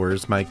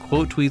followers. My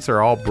quote tweets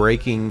are all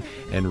breaking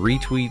and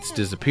retweets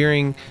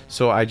disappearing,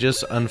 so I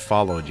just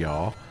unfollowed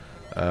y'all.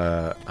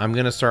 I'm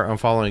going to start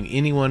unfollowing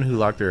anyone who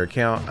locked their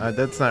account.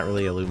 That's not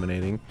really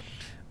illuminating.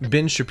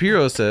 Ben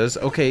Shapiro says,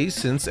 okay,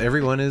 since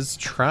everyone is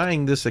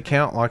trying this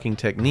account locking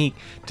technique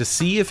to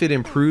see if it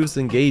improves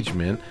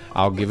engagement,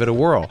 I'll give it a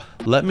whirl.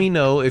 Let me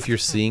know if you're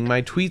seeing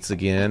my tweets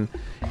again,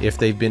 if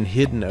they've been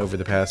hidden over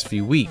the past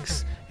few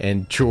weeks.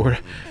 And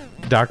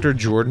Dr.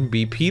 Jordan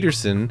B.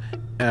 Peterson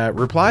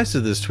replies to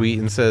this tweet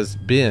and says,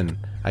 Ben,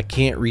 I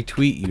can't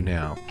retweet you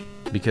now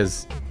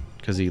because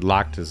he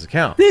locked his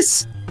account.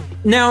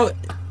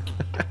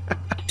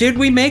 Did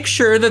we make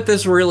sure that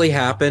this really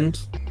happened?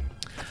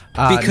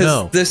 Because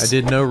no, I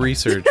did no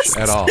research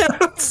at all.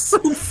 That's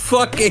so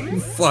fucking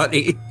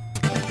funny.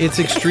 It's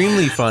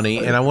extremely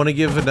funny, and I want to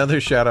give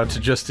another shout out to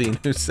Justine,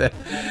 who said,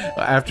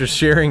 after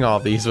sharing all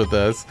these with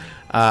us,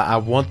 I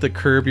want the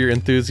Curb Your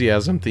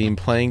Enthusiasm theme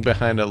playing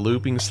behind a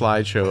looping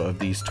slideshow of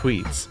these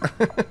tweets.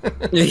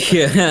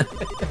 Yeah.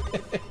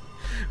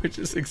 Which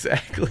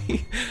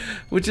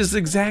is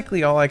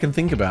exactly all I can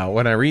think about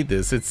when I read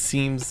this. It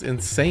seems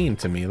insane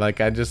to me. Like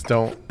I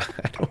don't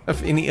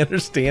have any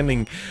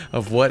understanding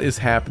of what is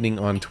happening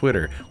on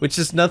Twitter, which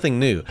is nothing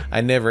new.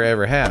 I never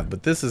ever have,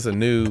 but this is a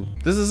new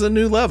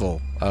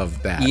level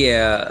of that.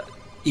 Yeah.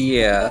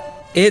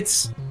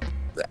 It's,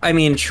 I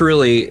mean,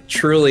 truly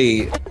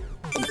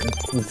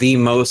the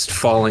most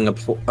falling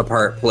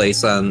apart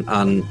place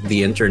on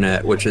the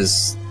internet, which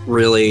is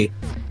really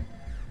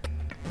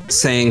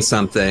saying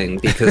something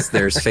because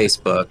there's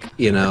Facebook,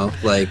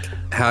 like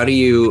how do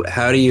you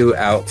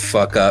out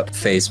fuck up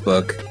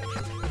Facebook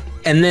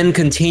and then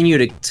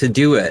continue to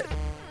do it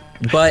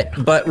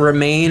but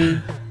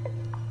remain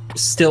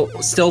still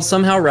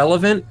somehow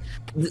relevant.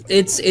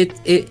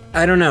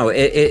 I don't know,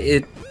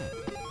 it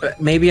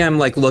maybe I'm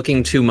like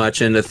looking too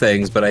much into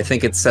things, but I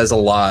think it says a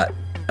lot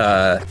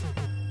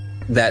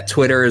that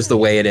Twitter is the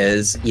way it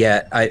is,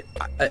 yet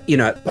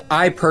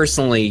I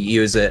personally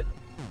use it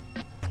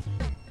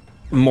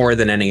more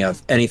than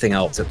anything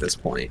else at this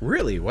point.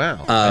 Really?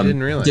 Wow. I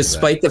didn't realize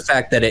despite the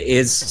fact that it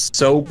is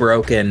so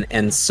broken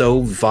and so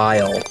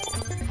vile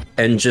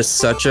and just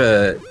such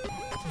a...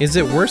 Is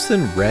it worse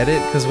than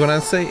Reddit? Because when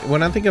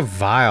I think of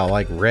vile,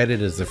 like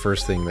Reddit is the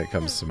first thing that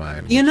comes to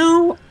mind.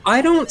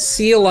 I don't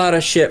see a lot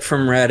of shit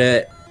from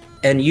Reddit,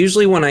 and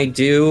usually when I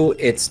do,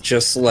 it's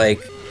just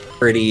like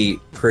pretty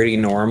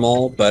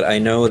normal, but I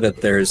know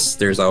that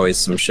there's always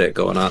some shit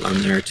going on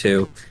there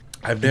too.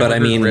 I've never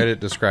heard Reddit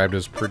described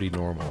as pretty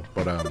normal,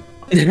 but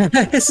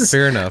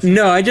fair enough.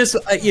 No, I just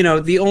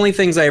the only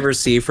things I ever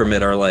see from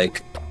it are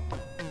like,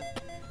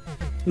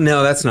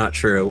 no, that's not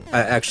true.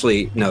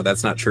 Actually, no,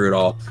 that's not true at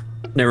all.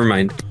 Never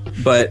mind.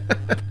 But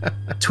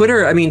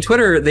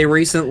Twitter, they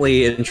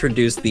recently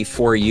introduced the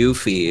For You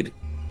feed,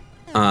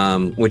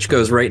 which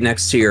goes right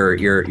next to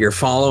your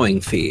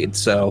following feed.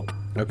 So,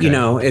 okay.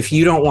 If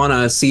you don't want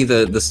to see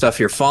the stuff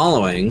you're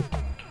following,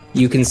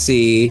 you can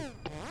see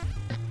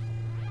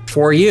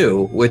For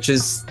You, which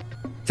is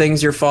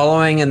things you're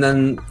following and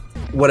then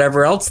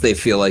whatever else they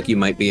feel like you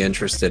might be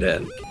interested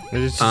in.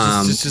 That's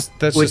just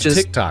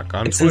TikTok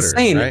on Twitter,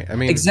 insane. Right? I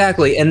mean,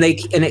 exactly, and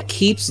it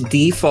keeps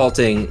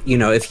defaulting.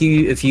 If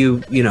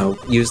you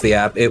use the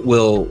app, it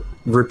will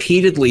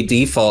repeatedly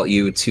default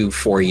you to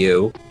For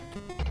You,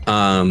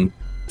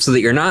 so that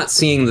you're not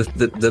seeing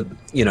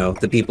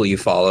the people you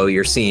follow.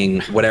 You're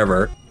seeing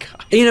whatever.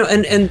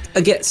 And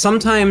again,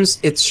 sometimes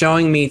it's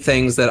showing me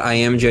things that I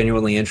am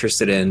genuinely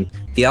interested in.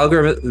 The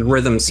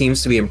algorithm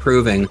seems to be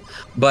improving,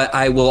 but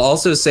I will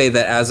also say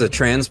that as a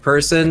trans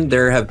person,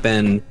 there have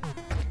been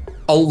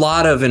a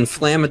lot of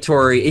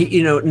inflammatory,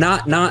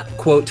 not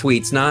quote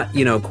tweets, not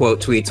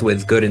quote tweets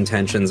with good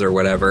intentions or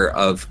whatever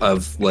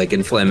of like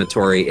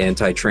inflammatory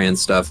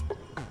anti-trans stuff.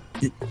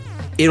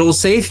 It'll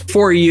say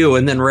For You,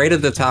 and then right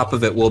at the top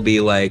of it will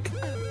be like,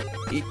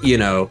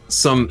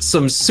 some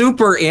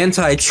super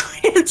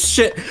anti-trans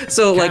shit.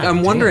 So like,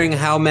 I'm wondering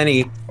how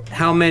many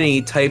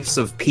types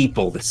of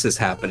people this is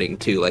happening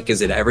to. Like,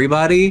 is it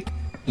everybody?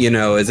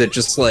 Is it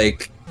just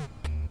like?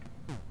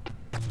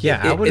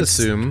 Yeah, I would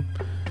assume.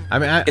 I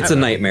mean, it's a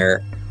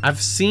nightmare.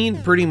 I've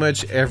seen pretty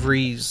much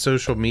every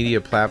social media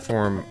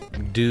platform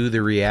do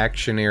the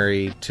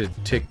reactionary to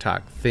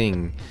TikTok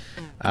thing.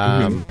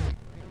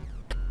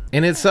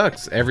 And it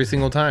sucks every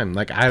single time.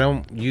 Like, I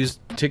don't use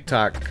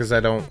TikTok because I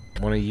don't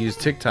want to use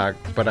TikTok,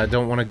 but I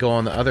don't want to go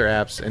on the other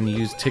apps and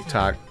use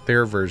TikTok,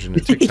 their version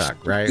of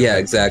TikTok, right? Yeah,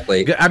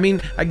 exactly. I mean,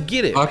 I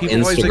get it. Talk People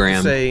Instagram. always like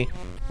to say,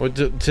 well,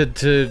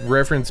 to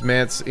reference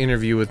Matt's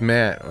interview with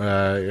Matt,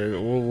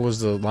 what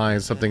was the line?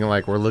 Something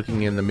like, we're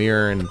looking in the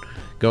mirror and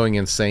going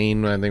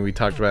insane. I think we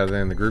talked about it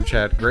in the group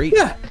chat.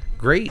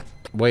 Great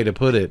way to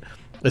put it.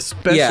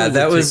 Especially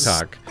with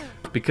TikTok.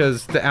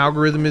 Because the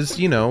algorithm is,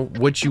 you know,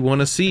 what you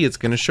want to see, it's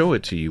going to show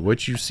it to you.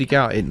 What you seek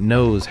out, it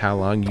knows how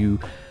long you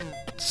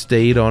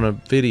stayed on a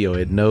video.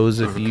 It knows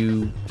if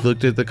you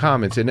looked at the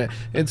comments. And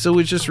so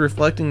it's just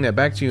reflecting that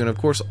back to you. And, of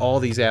course, all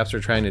these apps are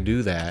trying to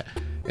do that.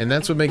 And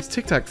that's what makes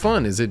TikTok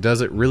fun, is it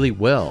does it really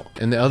well.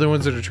 And the other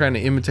ones that are trying to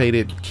imitate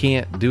it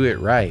can't do it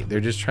right. They're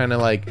just trying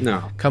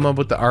to, come up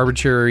with the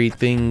arbitrary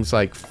things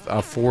like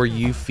a For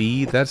You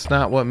feed. That's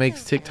not what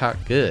makes TikTok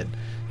good.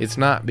 It's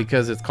not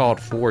because it's called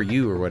For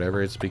You or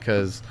whatever. It's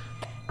because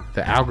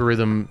the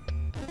algorithm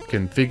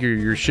can figure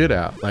your shit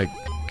out. Like,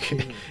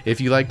 if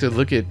you like to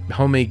look at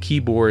homemade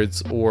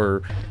keyboards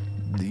or,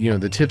 you know,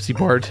 the tipsy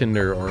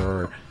bartender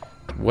or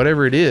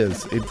whatever it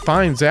is, it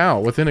finds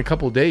out within a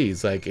couple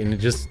days, like, and it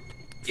just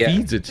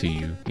feeds it to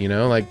you, you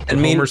know, like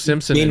Homer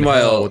Simpson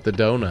with the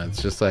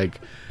donuts, just like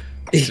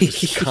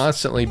just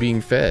constantly being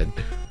fed.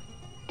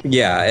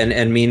 Yeah,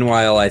 and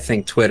meanwhile, I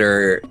think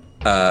Twitter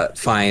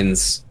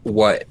finds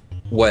what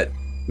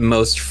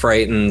most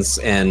frightens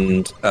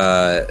and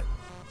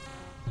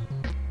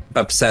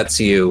upsets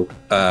you,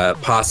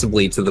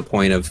 possibly to the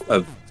point of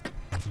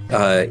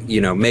you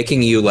know,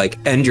 making you like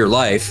end your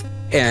life,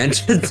 and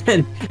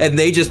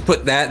they just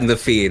put that in the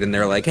feed, and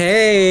they're like,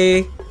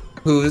 hey,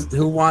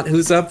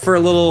 who's up for a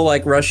little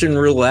like Russian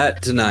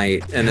roulette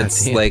tonight? And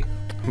it's like,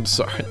 I'm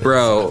sorry,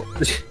 bro.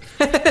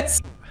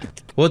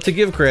 Well, to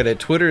give credit,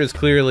 Twitter is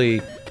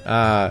clearly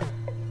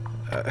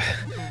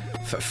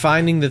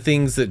finding the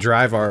things that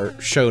drive our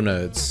show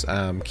notes,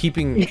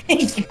 keeping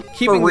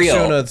the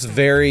show notes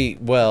very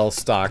well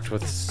stocked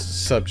with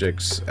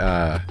subjects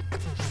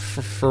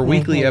for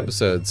weekly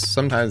episodes,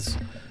 sometimes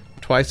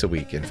twice a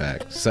week, in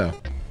fact. So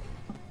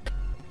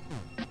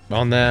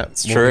on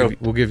that,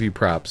 we'll give you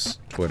props,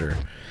 Twitter.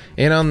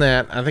 And on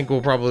that, I think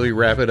we'll probably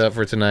wrap it up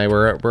for tonight.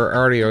 We're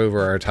already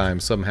over our time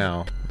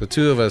somehow. The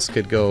two of us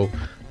could go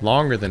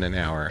longer than an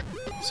hour.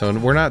 So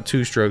we're not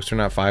 2 strokes, we're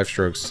not 5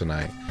 strokes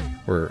tonight.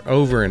 We're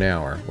over an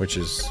hour, which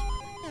is...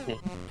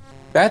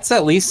 That's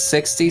at least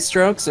 60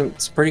 strokes.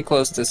 It's pretty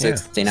close to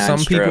 69 Some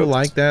strokes. people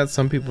like that,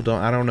 some people don't.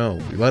 I don't know.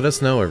 Let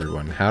us know,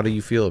 everyone. How do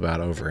you feel about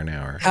over an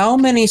hour? How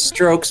many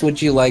strokes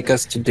would you like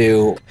us to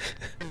do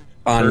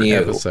on you?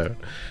 Episode.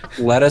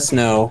 Let us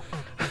know.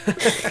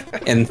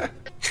 And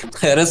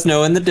let us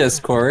know in the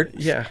Discord.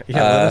 Yeah,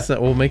 let us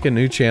know. We'll make a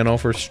new channel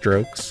for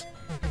strokes.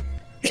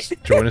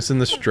 Join us in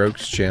the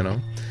strokes channel.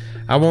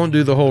 I won't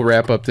do the whole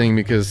wrap-up thing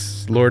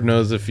because Lord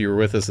knows if you're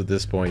with us at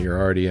this point, you're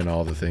already in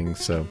all the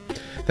things. So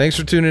thanks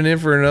for tuning in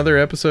for another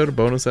episode, a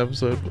bonus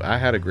episode. I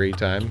had a great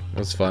time. It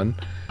was fun.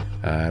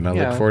 And I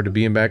look forward to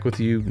being back with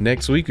you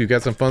next week. We've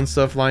got some fun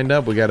stuff lined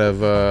up. We got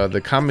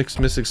the Comics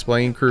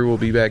Misexplained crew will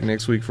be back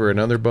next week for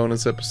another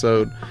bonus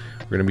episode.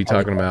 We're going to be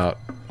talking about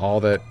all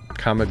that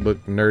comic book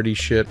nerdy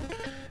shit.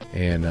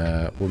 And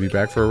we'll be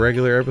back for a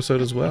regular episode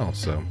as well.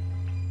 So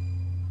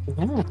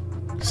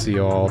see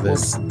you all then.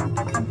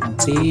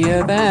 See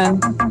you then.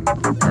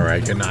 All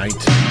right, good night.